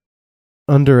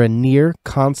 under a near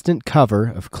constant cover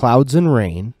of clouds and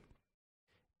rain.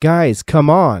 Guys, come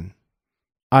on.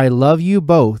 I love you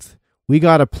both. We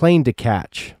got a plane to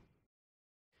catch.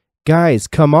 Guys,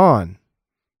 come on.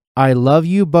 I love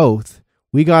you both.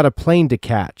 We got a plane to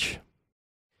catch.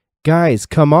 Guys,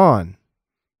 come on.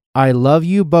 I love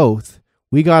you both.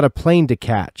 We got a plane to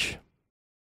catch.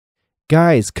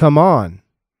 Guys, come on.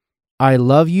 I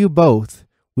love you both.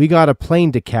 We got a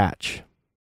plane to catch.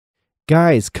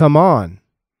 Guys, come on.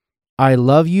 I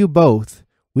love you both.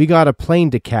 We got a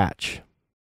plane to catch.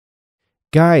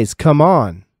 Guys, come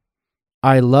on.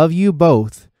 I love you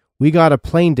both. We got a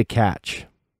plane to catch.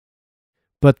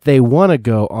 But they want to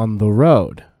go on the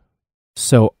road,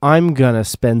 so I'm gonna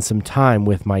spend some time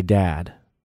with my dad.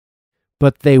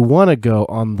 But they want to go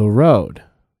on the road,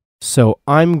 so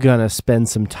I'm gonna spend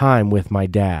some time with my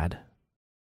dad.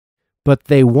 But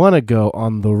they want to go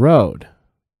on the road,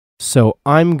 so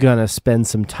I'm gonna spend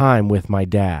some time with my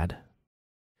dad.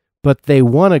 But they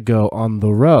want to go on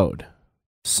the road,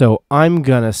 so I'm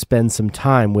gonna spend some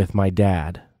time with my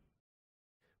dad.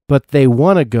 But they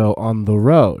want to go on the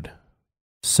road,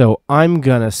 so I'm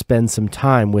gonna spend some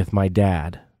time with my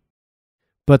dad.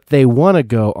 But they want to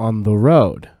go on the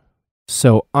road,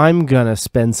 so I'm gonna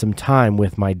spend some time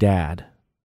with my dad.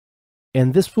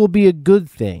 And this will be a good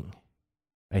thing,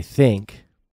 I think.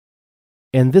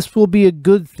 And this will be a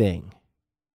good thing,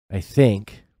 I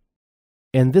think.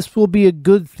 And this will be a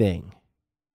good thing,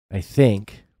 I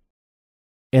think.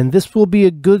 And this will be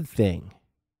a good thing,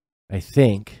 I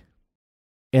think.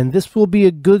 And this will be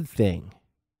a good thing,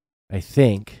 I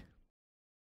think.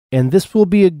 And this will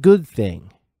be a good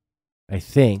thing, I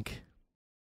think.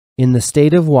 In the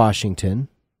state of Washington,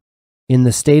 in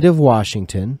the state of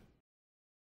Washington,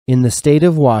 in the state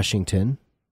of Washington,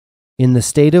 in the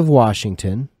state of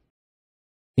Washington,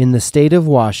 in the state of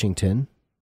Washington,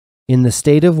 in the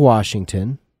state of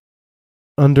Washington,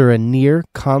 under a near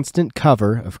constant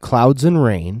cover of clouds and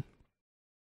rain,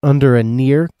 under a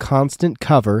near constant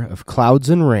cover of clouds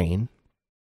and rain,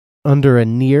 under a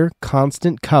near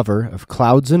constant cover of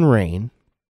clouds and rain,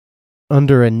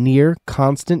 under a near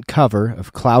constant cover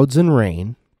of clouds and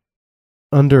rain,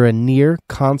 under a near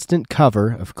constant cover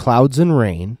of clouds and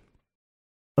rain,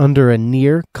 under a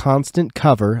near constant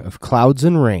cover of clouds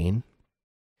and rain.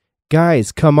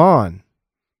 Guys, come on.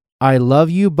 I love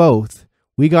you both.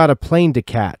 We got a plane to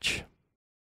catch.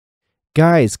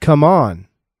 Guys, come on.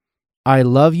 I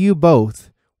love you both.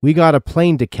 We got a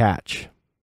plane to catch.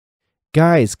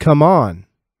 Guys, come on.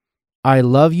 I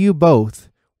love you both.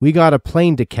 We got a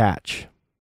plane to catch.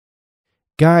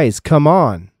 Guys, come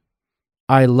on.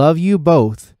 I love you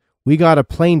both. We got a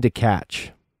plane to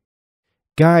catch.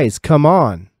 Guys, come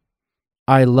on.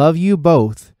 I love you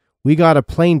both. We got a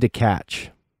plane to catch.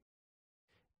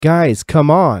 Guys, come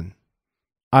on.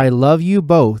 I love you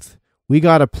both. We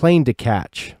got a plane to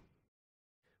catch.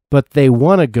 But they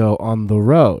want to go on the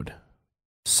road,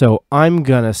 so I'm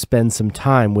gonna spend some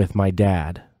time with my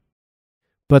dad.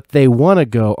 But they want to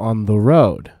go on the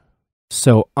road,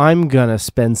 so I'm gonna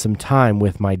spend some time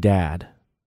with my dad.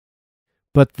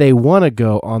 But they want to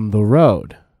go on the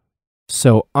road,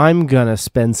 so I'm gonna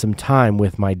spend some time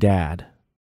with my dad.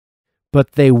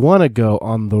 But they want to go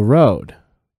on the road,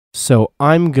 so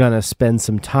I'm gonna spend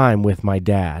some time with my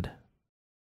dad.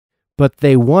 But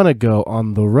they want to go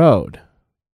on the road,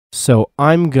 so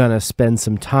I'm gonna spend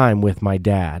some time with my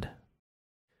dad.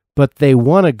 But they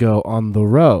want to go on the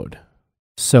road,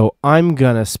 so I'm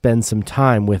gonna spend some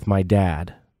time with my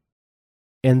dad.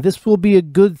 And this will be a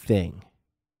good thing,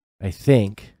 I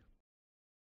think.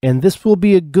 And this will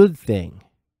be a good thing,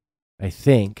 I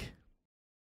think.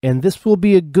 And this will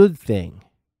be a good thing,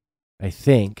 I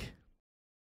think.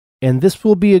 And this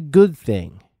will be a good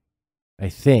thing, I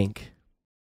think.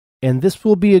 And this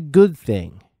will be a good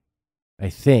thing, I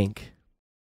think.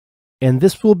 And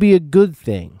this will be a good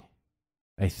thing,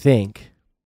 I think.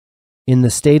 In the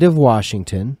state of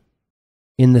Washington,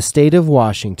 in the state of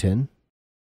Washington,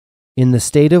 in the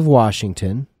state of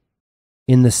Washington,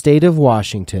 in the state of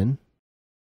Washington,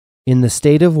 in the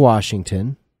state of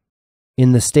Washington,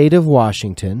 in the state of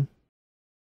Washington,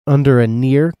 under a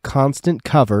near constant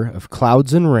cover of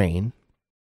clouds and rain,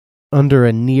 under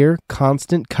a near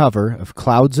constant cover of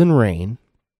clouds and rain,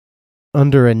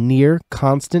 under a near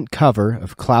constant cover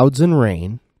of clouds and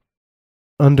rain,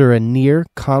 under a near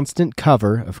constant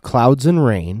cover of clouds and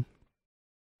rain,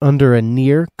 under a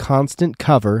near constant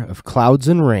cover of clouds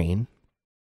and rain,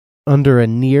 under a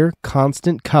near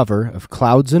constant cover of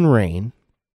clouds and rain.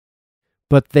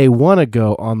 But they want to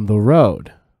go on the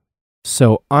road,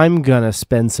 so I'm gonna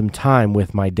spend some time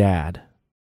with my dad.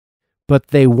 But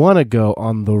they want to go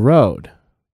on the road,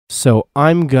 so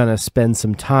I'm gonna spend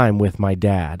some time with my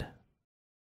dad.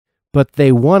 But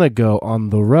they want to go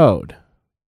on the road,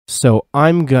 so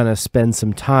I'm gonna spend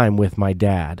some time with my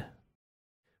dad.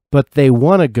 But they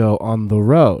want to go on the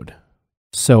road,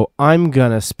 so I'm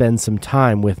gonna spend some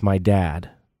time with my dad.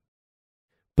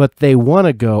 But they want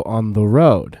to go on the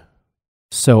road,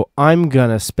 so I'm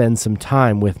gonna spend some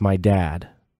time with my dad.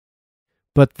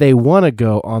 But they want to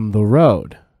go on the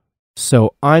road,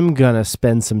 so I'm gonna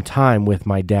spend some time with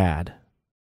my dad.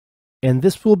 And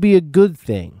this will be a good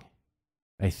thing,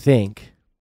 I think.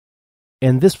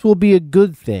 And this will be a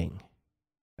good thing,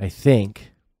 I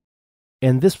think.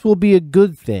 And this will be a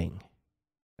good thing,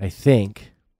 I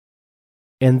think.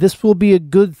 And this will be a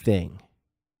good thing,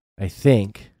 I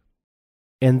think.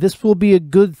 And this will be a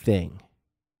good thing,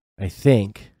 I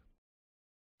think.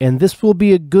 And this will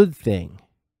be a good thing,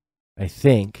 I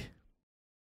think.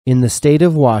 In the state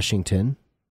of Washington,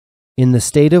 in the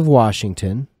state of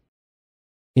Washington,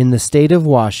 in the state of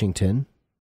Washington,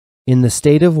 in the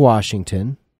state of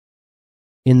Washington,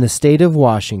 in the state of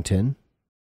Washington,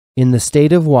 in the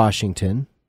state of Washington,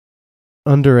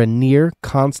 under a near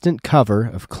constant cover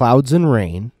of clouds and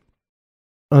rain,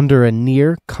 under a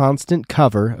near constant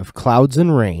cover of clouds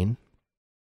and rain,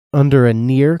 under a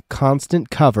near constant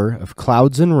cover of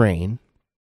clouds and rain,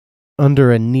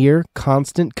 under a near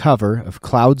constant cover of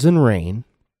clouds and rain,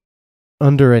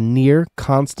 under a near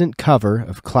constant cover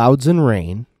of clouds and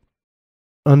rain,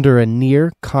 under a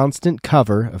near constant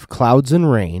cover of clouds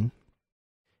and rain.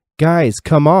 Guys,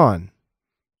 come on.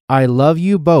 I love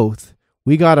you both.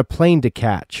 We got a plane to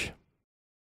catch.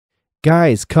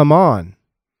 Guys, come on.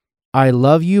 I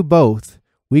love you both.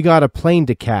 We got a plane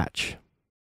to catch.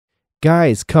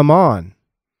 Guys, come on.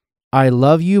 I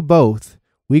love you both.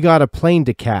 We got a plane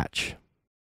to catch.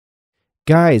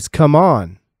 Guys, come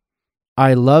on.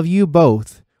 I love you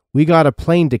both. We got a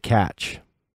plane to catch.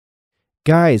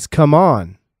 Guys, come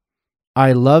on.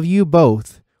 I love you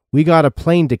both. We got a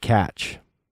plane to catch.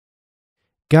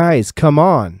 Guys, come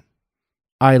on.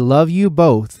 I love you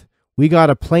both. We got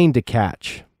a plane to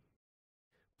catch.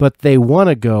 But they want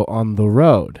to go on the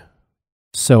road,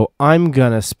 so I'm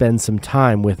gonna spend some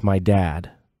time with my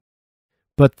dad.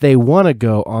 But they want to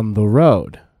go on the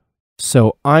road,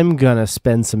 so I'm gonna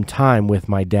spend some time with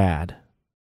my dad.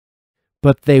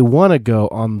 But they want to go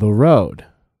on the road,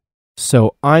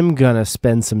 so I'm gonna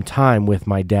spend some time with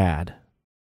my dad.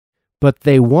 But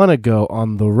they want to go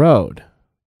on the road,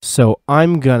 so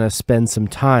I'm gonna spend some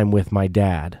time with my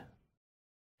dad.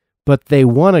 But they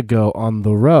want to go on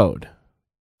the road,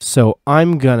 so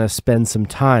I'm gonna spend some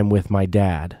time with my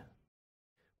dad.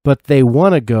 But they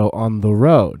want to go on the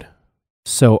road,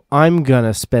 so I'm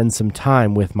gonna spend some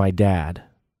time with my dad.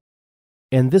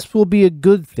 And this will be a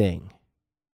good thing,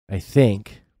 I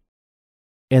think.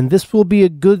 And this will be a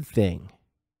good thing,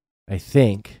 I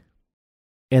think.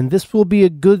 And this will be a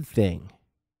good thing,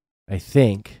 I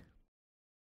think.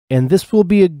 And this will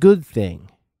be a good thing,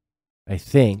 I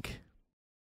think.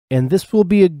 And this will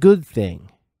be a good thing,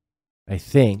 I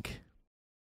think.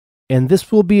 And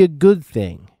this will be a good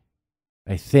thing,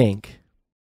 I think.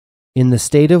 In the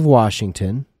state of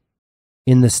Washington,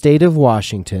 in the state of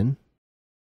Washington,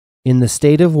 in the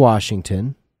state of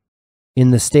Washington, in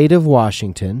the state of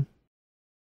Washington,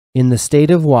 in the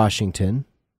state of Washington,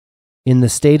 in the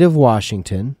state of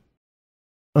Washington,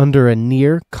 under a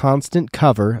near constant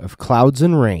cover of clouds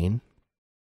and rain,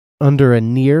 under a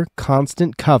near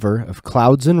constant cover of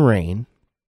clouds and rain,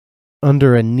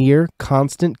 under a near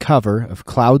constant cover of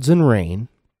clouds and rain,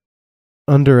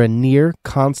 under a near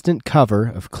constant cover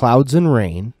of clouds and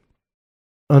rain,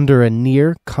 under a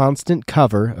near constant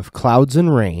cover of clouds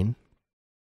and rain,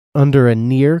 under a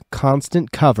near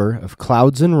constant cover of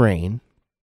clouds and rain.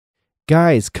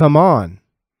 Guys, come on.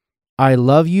 I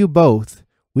love you both.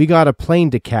 We got a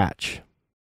plane to catch.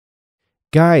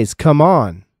 Guys, come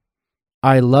on.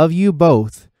 I love you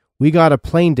both. We got a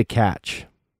plane to catch.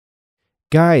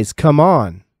 Guys, come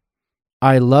on.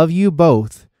 I love you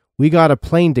both. We got a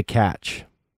plane to catch.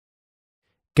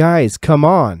 Guys, come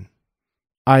on.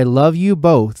 I love you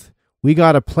both. We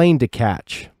got a plane to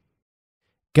catch.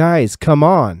 Guys, come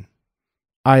on.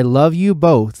 I love you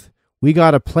both. We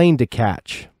got a plane to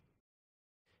catch.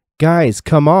 Guys,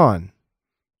 come on.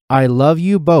 I love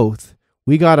you both.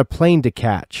 We got a plane to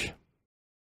catch.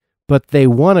 But they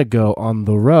want to go on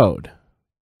the road,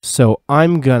 so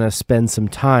I'm gonna spend some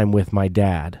time with my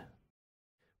dad.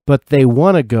 But they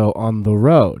want to go on the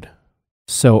road,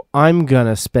 so I'm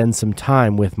gonna spend some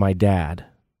time with my dad.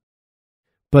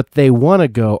 But they want to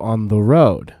go on the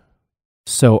road,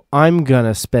 so I'm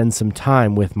gonna spend some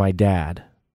time with my dad.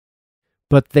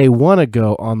 But they want to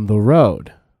go on the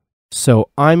road, so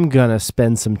I'm gonna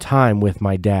spend some time with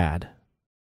my dad.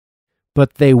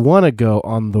 But they want to go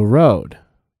on the road,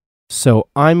 so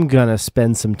I'm gonna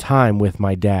spend some time with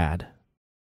my dad.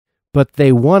 But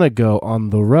they want to go on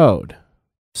the road,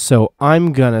 so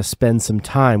I'm gonna spend some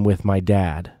time with my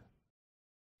dad.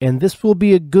 And this will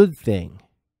be a good thing,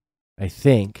 I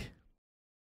think.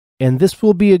 And this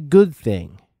will be a good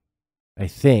thing, I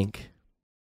think.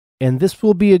 And this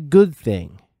will be a good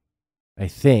thing, I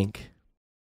think.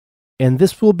 And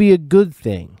this will be a good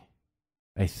thing,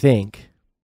 I think.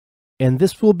 And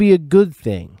this will be a good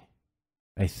thing,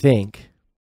 I think.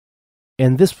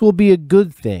 And this will be a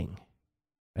good thing,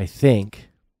 I think.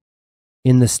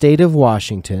 In the state of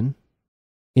Washington,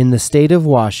 in the state of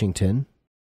Washington,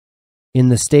 in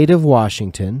the state of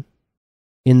Washington,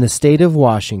 in the state of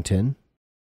Washington,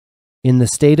 in the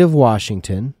state of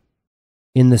Washington,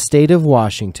 in the state of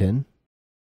Washington,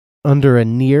 under a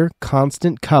near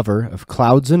constant cover of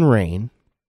clouds and rain,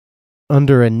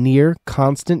 under a near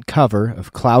constant cover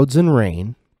of clouds and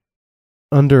rain,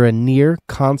 under a near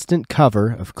constant cover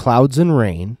of clouds and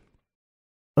rain,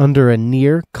 under a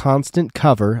near constant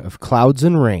cover of clouds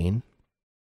and rain,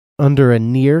 under a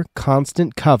near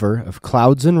constant cover of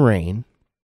clouds and rain,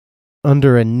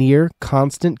 under a near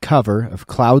constant cover of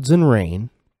clouds and rain.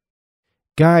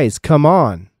 Guys, come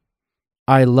on.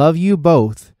 I love you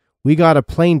both. We got a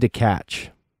plane to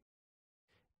catch.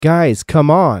 Guys, come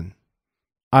on.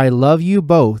 I love you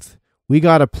both. We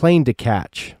got a plane to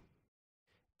catch.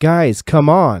 Guys, come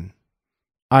on.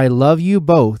 I love you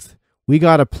both. We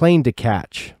got a plane to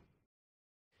catch.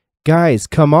 Guys,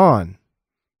 come on.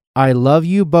 I love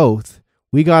you both.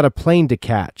 We got a plane to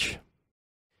catch.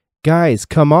 Guys,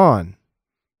 come on.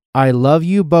 I love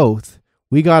you both.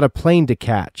 We got a plane to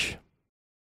catch.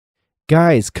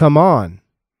 Guys, come on.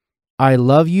 I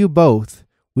love you both.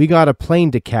 We got a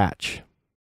plane to catch.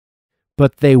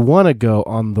 But they want to go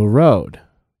on the road,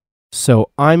 so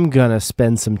I'm gonna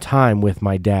spend some time with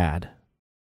my dad.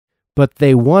 But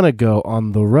they want to go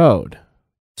on the road,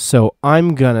 so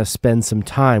I'm gonna spend some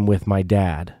time with my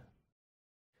dad.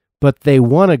 But they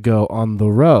want to go on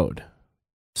the road,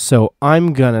 so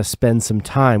I'm gonna spend some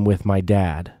time with my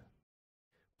dad.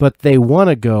 But they want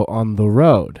to go on the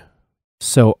road,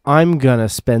 so I'm gonna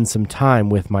spend some time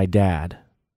with my dad.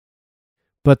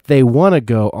 But they want to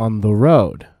go on the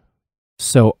road,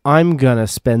 so I'm gonna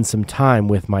spend some time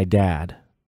with my dad.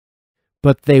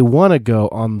 But they want to go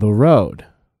on the road,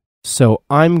 so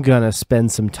I'm gonna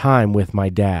spend some time with my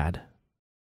dad.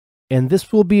 And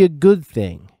this will be a good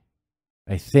thing,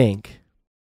 I think.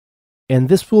 And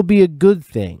this will be a good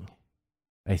thing,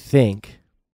 I think.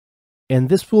 And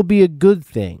this will be a good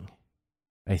thing,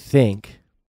 I think.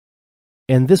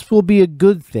 And this will be a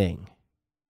good thing,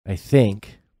 I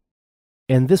think.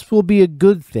 And this will be a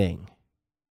good thing,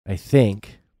 I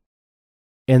think.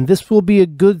 And this will be a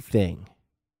good thing,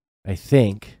 I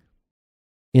think.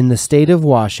 In the state of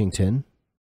Washington,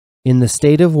 in the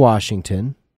state of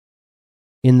Washington,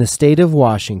 in the state of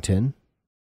Washington,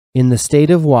 in the state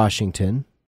of Washington,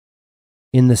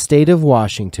 in the state of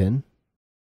Washington,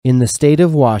 in the state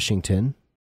of Washington,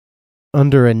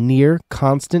 under a near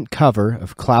constant cover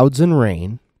of clouds and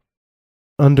rain,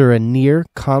 under a near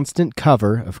constant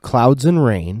cover of clouds and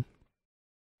rain,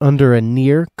 under a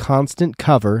near constant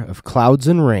cover of clouds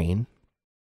and rain,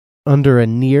 under a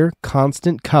near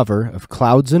constant cover of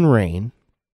clouds and rain,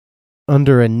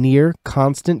 under a near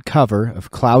constant cover of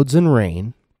clouds and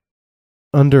rain,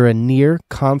 under a near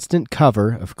constant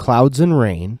cover of clouds and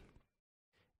rain.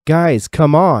 Guys,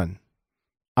 come on.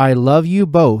 I love you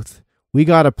both. We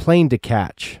got a plane to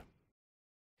catch.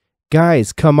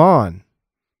 Guys, come on.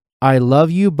 I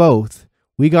love you both.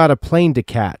 We got a plane to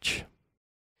catch.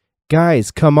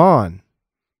 Guys, come on.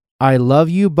 I love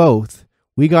you both.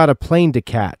 We got a plane to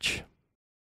catch.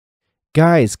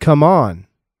 Guys, come on.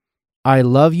 I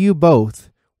love you both.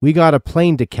 We got a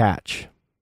plane to catch.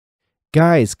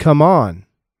 Guys, come on.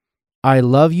 I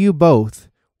love you both.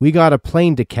 We got a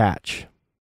plane to catch.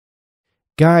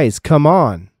 Guys, come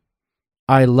on.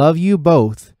 I love you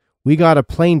both. We got a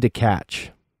plane to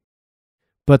catch.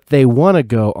 But they want to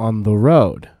go on the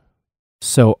road,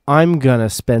 so I'm gonna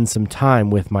spend some time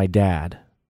with my dad.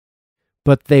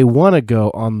 But they want to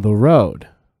go on the road,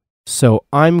 so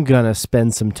I'm gonna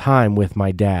spend some time with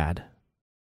my dad.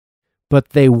 But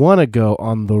they want to go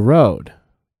on the road,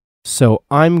 so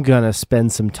I'm gonna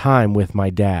spend some time with my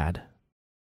dad.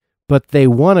 But they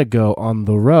want to go on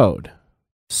the road,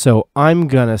 so I'm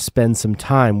gonna spend some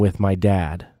time with my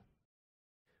dad.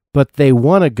 But they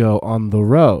want to go on the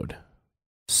road,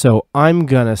 so I'm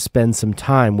gonna spend some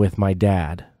time with my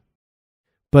dad.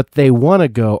 But they want to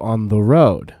go on the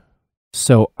road,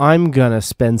 so I'm gonna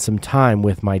spend some time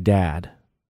with my dad.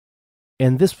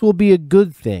 And this will be a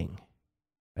good thing,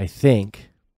 I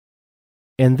think.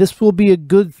 And this will be a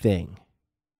good thing,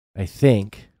 I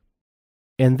think.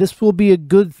 And this will be a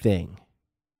good thing,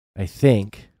 I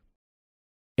think.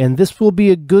 And this will be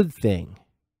a good thing,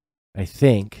 I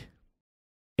think.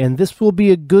 And this will be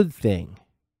a good thing,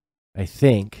 I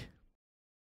think.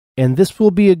 And this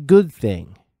will be a good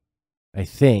thing, I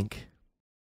think.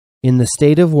 In the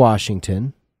state of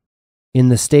Washington, in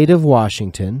the state of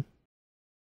Washington,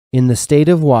 in the state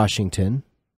of Washington,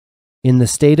 in the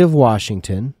state of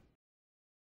Washington,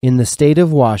 in the state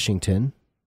of Washington,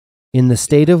 in the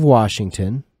state of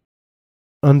Washington,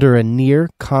 under a near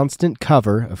constant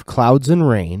cover of clouds and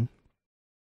rain,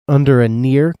 under a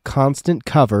near constant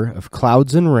cover of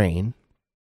clouds and rain,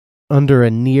 under a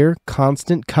near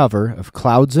constant cover of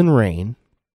clouds and rain,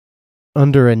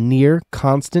 under a near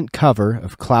constant cover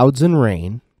of clouds and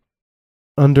rain,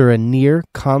 under a near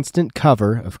constant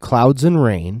cover of clouds and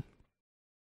rain,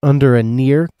 under a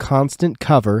near constant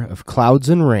cover of clouds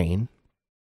and rain.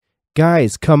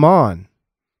 Guys, come on.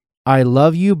 I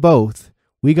love you both.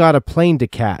 We got a plane to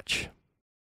catch.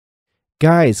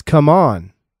 Guys, come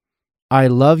on. I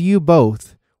love you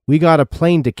both. We got a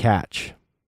plane to catch.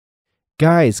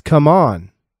 Guys, come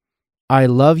on. I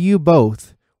love you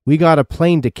both. We got a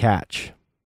plane to catch.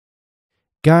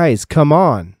 Guys, come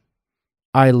on.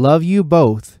 I love you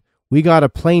both. We got a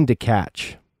plane to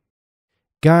catch.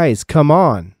 Guys, come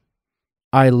on.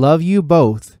 I love you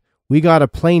both. We got a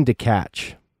plane to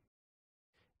catch.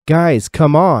 Guys,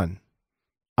 come on.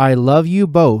 I love you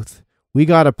both. We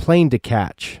got a plane to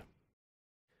catch.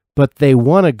 But they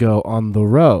want to go on the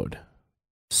road,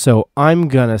 so I'm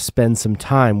gonna spend some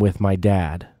time with my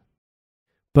dad.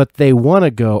 But they want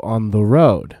to go on the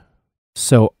road,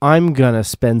 so I'm gonna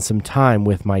spend some time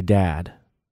with my dad.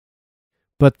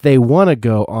 But they want to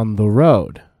go on the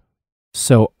road,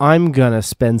 so I'm gonna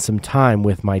spend some time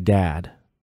with my dad.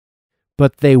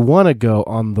 But they want to go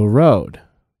on the road,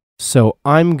 so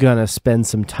I'm gonna spend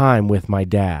some time with my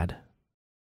dad.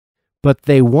 But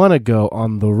they want to go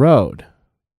on the road,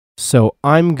 so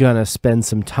I'm gonna spend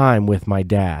some time with my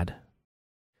dad.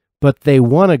 But they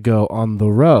want to go on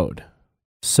the road,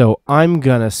 so I'm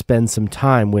gonna spend some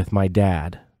time with my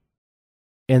dad.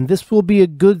 And this will be a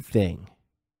good thing,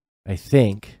 I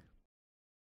think.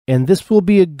 And this will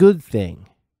be a good thing,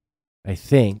 I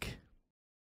think.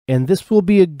 And this will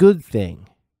be a good thing,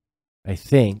 I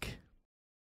think.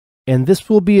 And this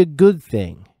will be a good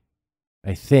thing,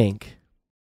 I think.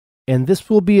 And this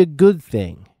will be a good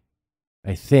thing,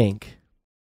 I think.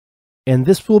 And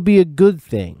this will be a good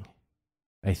thing,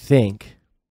 I think.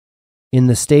 In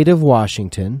the state of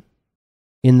Washington,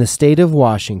 in the state of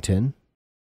Washington,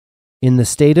 in the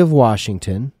state of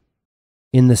Washington,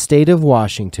 in the state of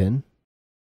Washington,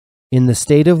 in the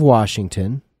state of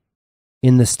Washington,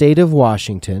 in the state of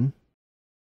Washington,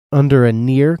 under a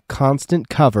near constant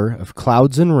cover of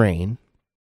clouds and rain,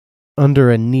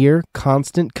 under a near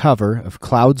constant cover of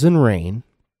clouds and rain,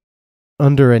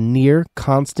 under a near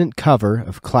constant cover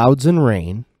of clouds and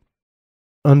rain,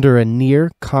 under a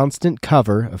near constant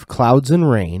cover of clouds and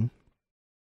rain,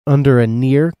 under a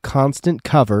near constant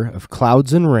cover of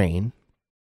clouds and rain,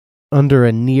 under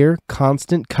a near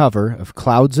constant cover of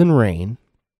clouds and rain.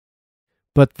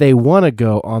 But they want to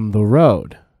go on the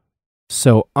road,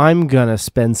 so I'm gonna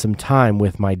spend some time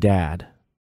with my dad.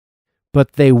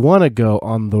 But they want to go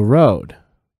on the road,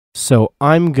 so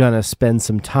I'm gonna spend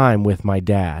some time with my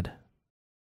dad.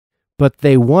 But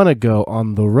they want to go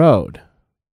on the road,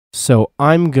 so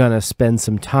I'm gonna spend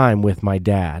some time with my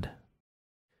dad.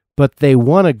 But they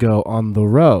want to go on the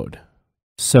road,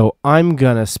 so I'm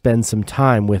gonna spend some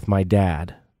time with my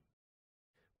dad.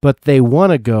 But they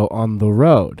want to go on the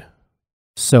road,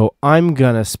 so I'm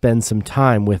gonna spend some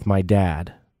time with my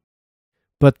dad.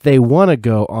 But they want to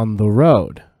go on the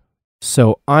road,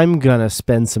 so I'm gonna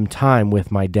spend some time with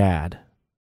my dad.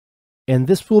 And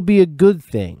this will be a good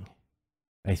thing,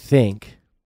 I think.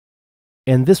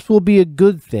 And this will be a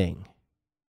good thing,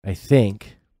 I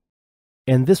think.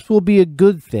 And this will be a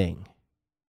good thing,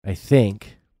 I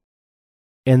think.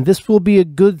 And this will be a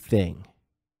good thing,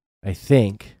 I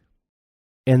think.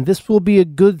 And this will be a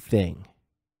good thing,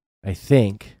 I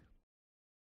think.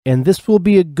 And this will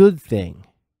be a good thing,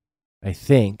 I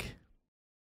think.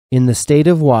 In the state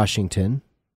of Washington,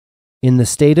 in the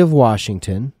state of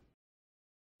Washington,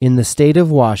 in the state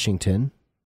of Washington,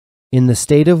 in the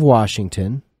state of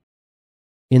Washington,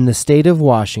 in the state of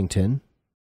Washington,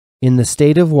 in the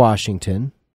state of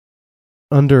Washington,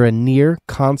 under a near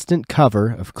constant cover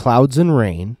of clouds and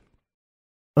rain,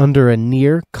 under a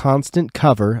near constant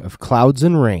cover of clouds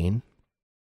and rain,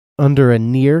 under a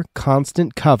near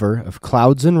constant cover of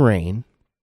clouds and rain,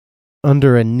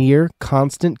 under a near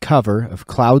constant cover of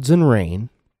clouds and rain,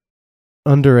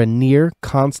 under a near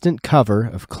constant cover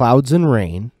of clouds and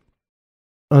rain,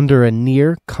 under a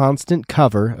near constant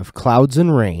cover of clouds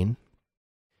and rain.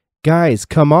 Guys,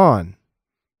 come on.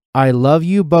 I love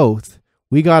you both.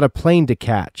 We got a plane to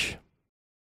catch.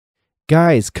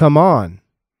 Guys, come on.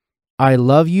 I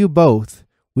love you both.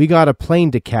 We got a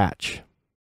plane to catch.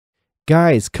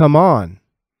 Guys, come on.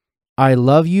 I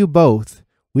love you both.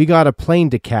 We got a plane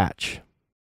to catch.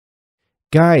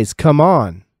 Guys, come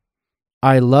on.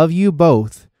 I love you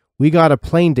both. We got a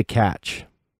plane to catch.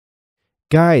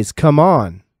 Guys, come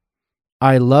on.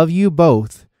 I love you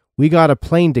both. We got a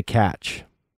plane to catch.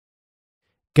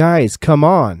 Guys, come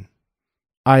on.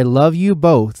 I love you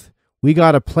both. We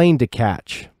got a plane to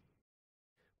catch.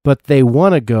 But they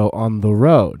want to go on the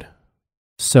road.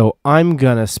 So I'm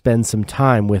gonna spend some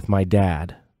time with my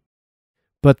dad.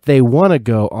 But they want to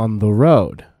go on the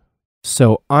road.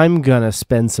 So I'm gonna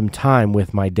spend some time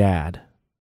with my dad.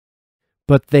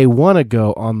 But they want to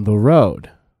go on the road.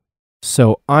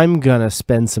 So I'm gonna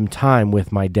spend some time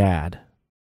with my dad.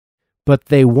 But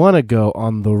they want to go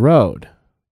on the road.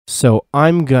 So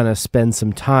I'm gonna spend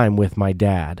some time with my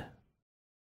dad.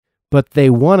 But they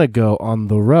want to go on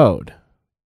the road.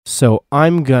 So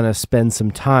I'm gonna spend some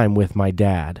time with my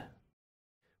dad.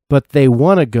 But they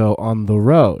want to go on the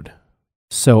road.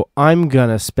 So I'm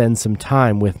gonna spend some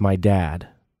time with my dad.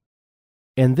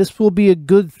 And this will be a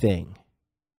good thing,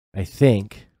 I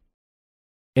think.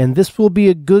 And this will be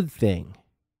a good thing,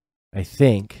 I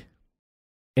think.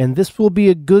 And this will be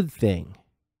a good thing,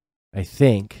 I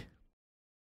think.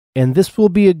 And this will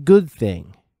be a good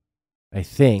thing, I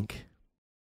think.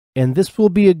 And this will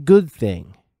be a good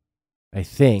thing, I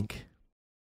think.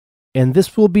 And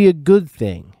this will be a good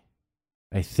thing,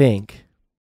 I think.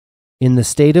 In the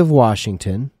state of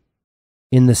Washington,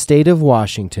 in the state of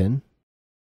Washington,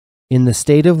 in the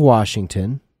state of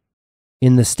Washington,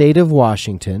 in the state of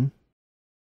Washington,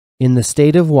 in the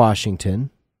state of Washington,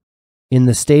 in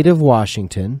the state of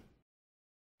Washington,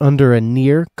 under a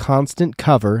near constant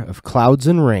cover of clouds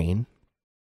and rain,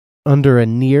 under a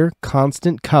near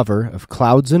constant cover of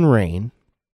clouds and rain,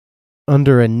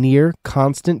 under a near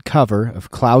constant cover of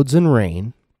clouds and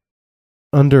rain,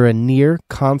 under a near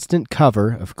constant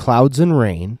cover of clouds and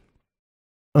rain,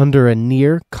 under a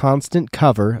near constant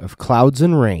cover of clouds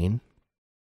and rain,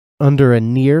 under a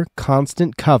near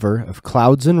constant cover of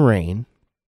clouds and rain.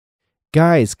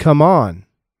 Guys, come on.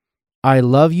 I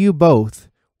love you both.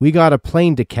 We got a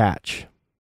plane to catch.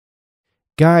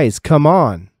 Guys, come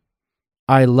on.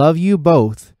 I love you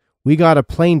both. We got a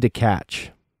plane to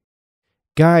catch.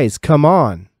 Guys, come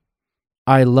on.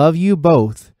 I love you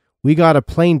both. We got a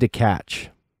plane to catch.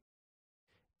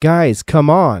 Guys, come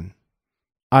on.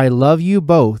 I love you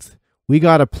both. We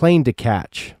got a plane to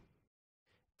catch.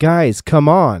 Guys, come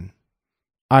on.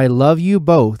 I love you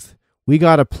both. We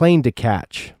got a plane to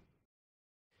catch.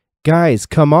 Guys,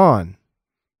 come on.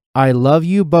 I love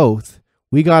you both.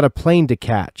 We got a plane to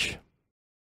catch.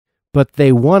 But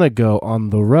they want to go on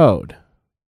the road.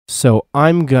 So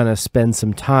I'm gonna spend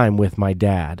some time with my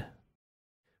dad.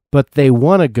 But they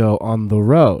want to go on the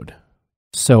road.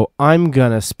 So I'm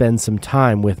gonna spend some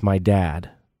time with my dad.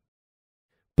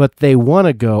 But they want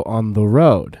to go on the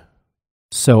road.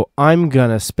 So I'm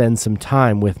gonna spend some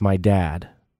time with my dad.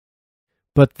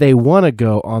 But they want to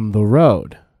go on the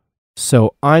road.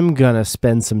 So I'm gonna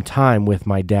spend some time with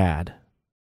my dad.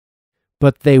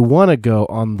 But they want to go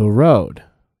on the road.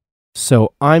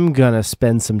 So I'm gonna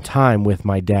spend some time with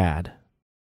my dad.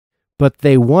 But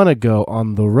they want to go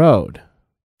on the road.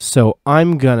 So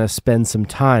I'm gonna spend some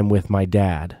time with my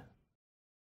dad.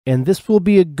 And this will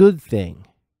be a good thing,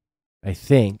 I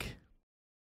think.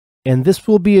 And this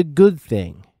will be a good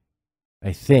thing,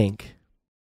 I think.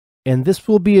 And this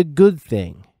will be a good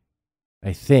thing,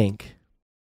 I think.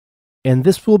 And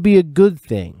this will be a good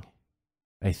thing,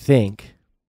 I think.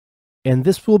 And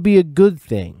this will be a good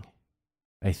thing,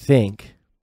 I think.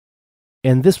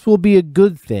 And this will be a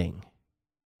good thing,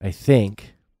 I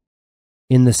think.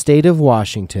 In the state of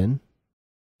Washington,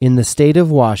 in the state of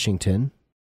Washington,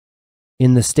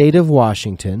 in the state of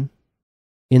Washington,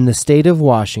 in the state of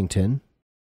Washington,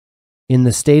 in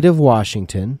the state of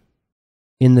Washington,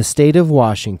 in the state of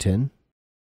Washington,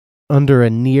 under a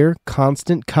near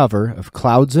constant cover of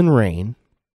clouds and rain,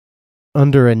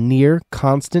 under a near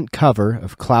constant cover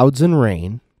of clouds and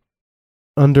rain,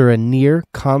 under a near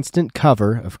constant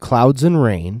cover of clouds and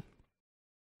rain,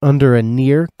 under a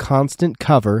near constant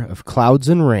cover of clouds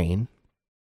and rain,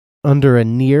 under a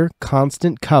near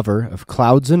constant cover of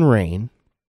clouds and rain,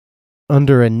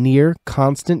 under a near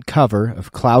constant cover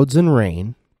of clouds and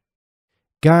rain.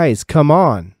 Guys, come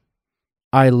on.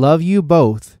 I love you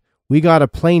both. We got a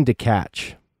plane to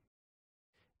catch.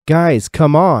 Guys,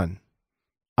 come on.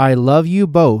 I love you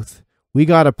both. We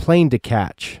got a plane to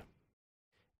catch.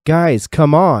 Guys,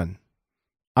 come on.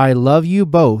 I love you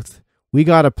both. We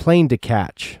got a plane to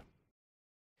catch.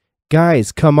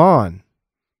 Guys, come on.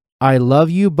 I love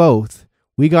you both.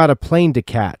 We got a plane to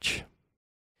catch.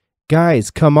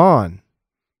 Guys, come on.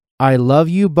 I love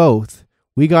you both.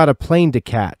 We got a plane to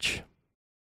catch.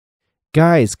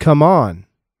 Guys, come on.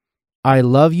 I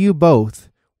love you both.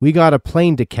 We got a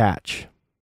plane to catch.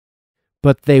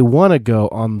 But they want to go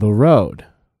on the road.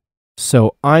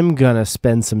 so I'm gonna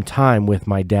spend some time with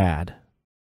my dad.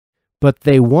 But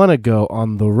they want to go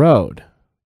on the road,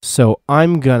 so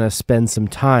I'm gonna spend some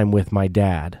time with my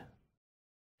dad.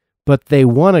 But they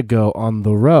want to go on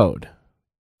the road,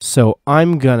 so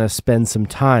I'm gonna spend some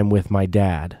time with my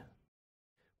dad.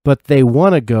 But they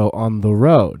want to go on the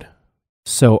road,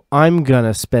 so I'm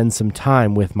gonna spend some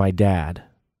time with my dad.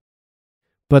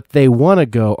 But they want to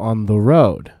go on the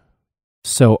road,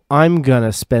 so I'm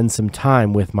gonna spend some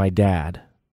time with my dad.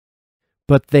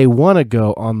 But they want to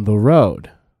go on the road,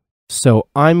 so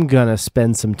I'm gonna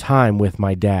spend some time with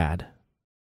my dad.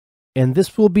 And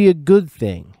this will be a good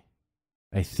thing,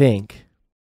 I think.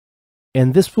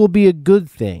 And this will be a good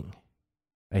thing,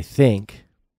 I think.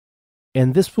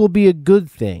 And this will be a good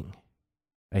thing,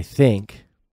 I think.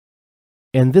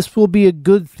 And this will be a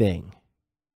good thing,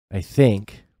 I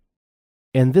think.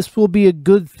 And this will be a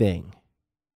good thing,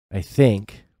 I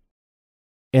think.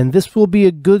 And this will be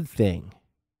a good thing,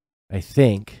 I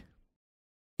think.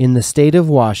 In the state of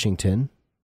Washington,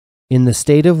 in the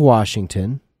state of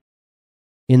Washington,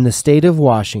 in the state of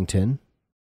Washington,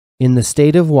 in the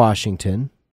state of Washington,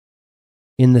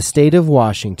 in the state of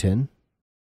Washington,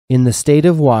 in the state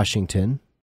of Washington,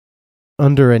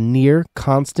 under a near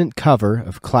constant cover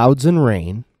of clouds and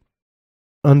rain,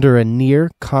 under a near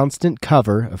constant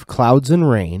cover of clouds and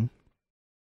rain,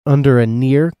 under a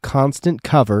near constant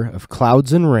cover of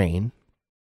clouds and rain,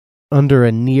 under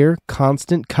a near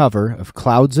constant cover of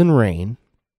clouds and rain,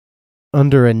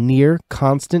 under a near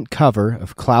constant cover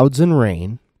of clouds and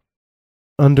rain,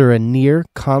 under a near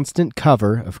constant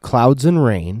cover of clouds and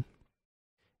rain.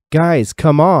 Guys,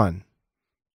 come on.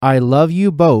 I love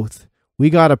you both. We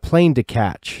got a plane to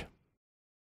catch.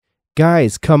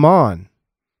 Guys, come on.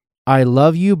 I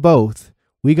love you both.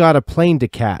 We got a plane to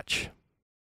catch.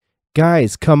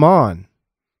 Guys, come on.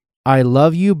 I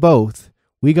love you both.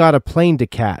 We got a plane to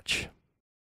catch.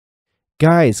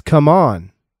 Guys, come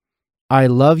on. I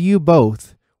love you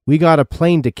both. We got a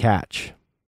plane to catch.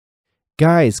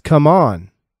 Guys, come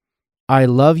on. I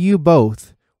love you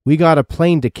both. We got a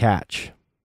plane to catch.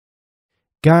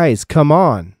 Guys, come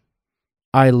on.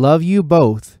 I love you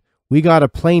both. We got a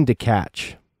plane to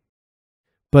catch.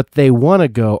 But they want to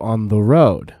go on the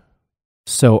road,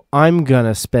 so I'm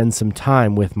gonna spend some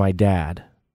time with my dad.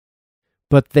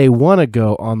 But they want to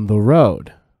go on the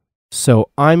road, so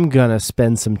I'm gonna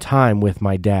spend some time with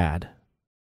my dad.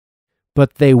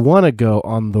 But they want to go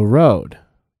on the road,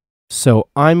 so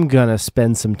I'm gonna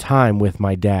spend some time with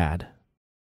my dad.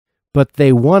 But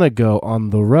they want to go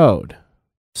on the road,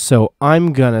 so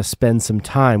I'm gonna spend some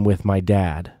time with my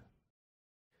dad.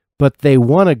 But they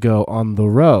want to go on the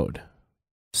road,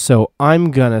 so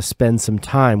I'm gonna spend some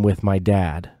time with my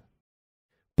dad.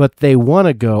 But they want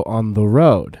to go on the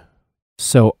road,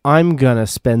 so I'm gonna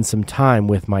spend some time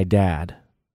with my dad.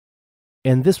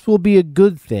 And this will be a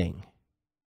good thing,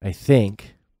 I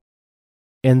think.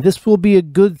 And this will be a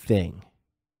good thing,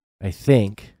 I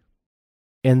think.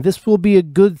 And this will be a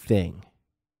good thing,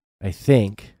 I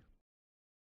think.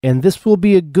 And this will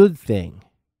be a good thing,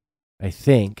 I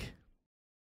think.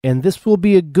 And this will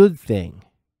be a good thing,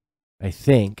 I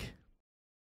think.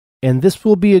 And this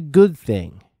will be a good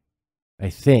thing, I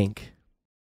think.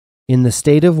 In the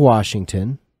state of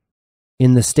Washington,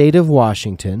 in the state of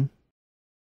Washington,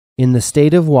 in the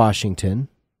state of Washington,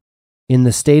 in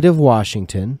the state of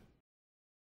Washington,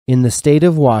 in the state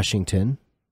of Washington,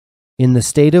 in the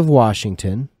state of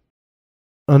Washington,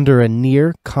 under a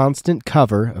near constant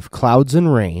cover of clouds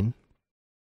and rain,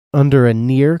 under a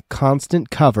near constant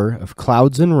cover of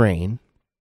clouds and rain,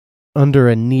 under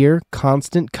a near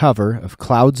constant cover of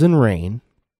clouds and rain,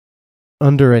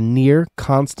 under a near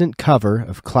constant cover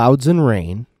of clouds and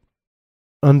rain,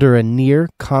 under a near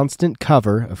constant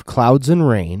cover of clouds and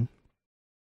rain,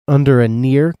 under a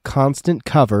near constant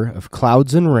cover of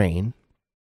clouds and rain.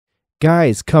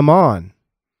 Guys, come on.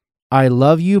 I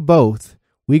love you both.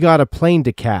 We got a plane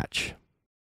to catch.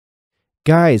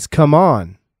 Guys, come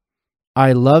on.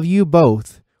 I love you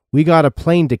both. We got a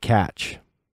plane to catch.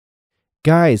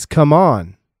 Guys, come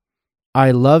on.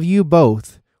 I love you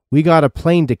both. We got a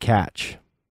plane to catch.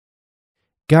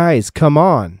 Guys, come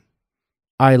on.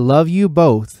 I love you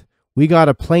both. We got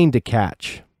a plane to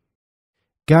catch.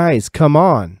 Guys, come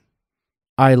on.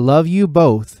 I love you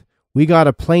both. We got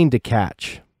a plane to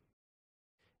catch.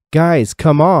 Guys,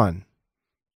 come on.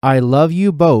 I love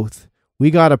you both.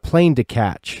 We got a plane to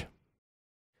catch.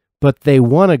 But they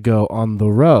want to go on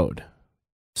the road,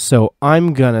 so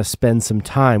I'm gonna spend some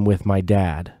time with my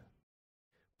dad.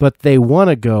 But they want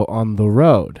to go on the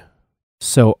road,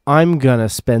 so I'm gonna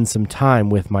spend some time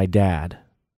with my dad.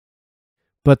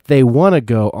 But they want to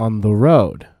go on the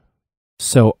road,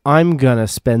 so I'm gonna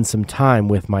spend some time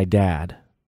with my dad.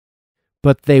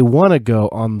 But they want to go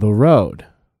on the road,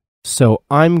 so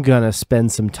I'm gonna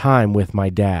spend some time with my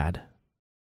dad.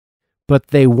 But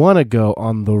they want to go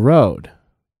on the road,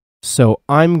 so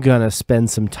I'm gonna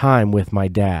spend some time with my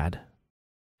dad.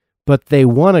 But they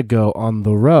want to go on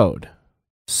the road,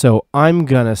 so I'm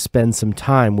gonna spend some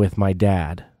time with my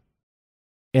dad.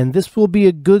 And this will be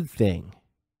a good thing,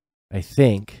 I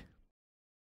think.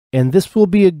 And this will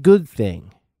be a good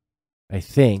thing, I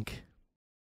think.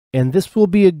 And this will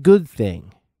be a good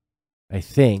thing, I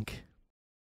think.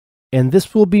 And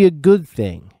this will be a good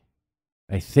thing,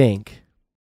 I think.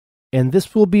 And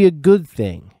this will be a good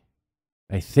thing,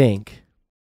 I think.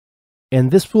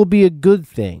 And this will be a good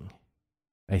thing,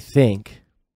 I think.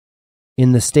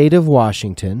 In the state of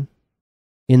Washington,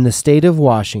 in the state of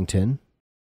Washington,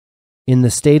 in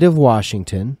the state of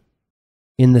Washington,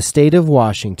 in the state of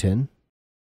Washington,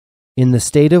 in the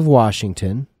state of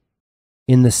Washington,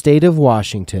 in the state of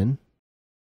Washington,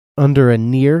 under a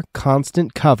near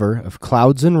constant cover of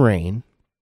clouds and rain,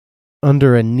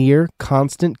 under a near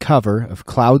constant cover of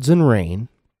clouds and rain,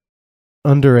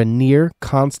 under a near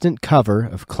constant cover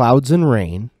of clouds and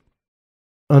rain,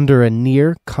 under a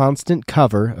near constant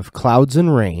cover of clouds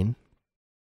and rain,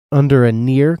 under a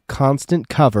near constant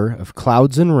cover of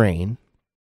clouds and rain,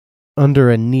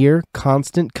 under a near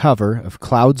constant cover of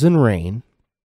clouds and rain,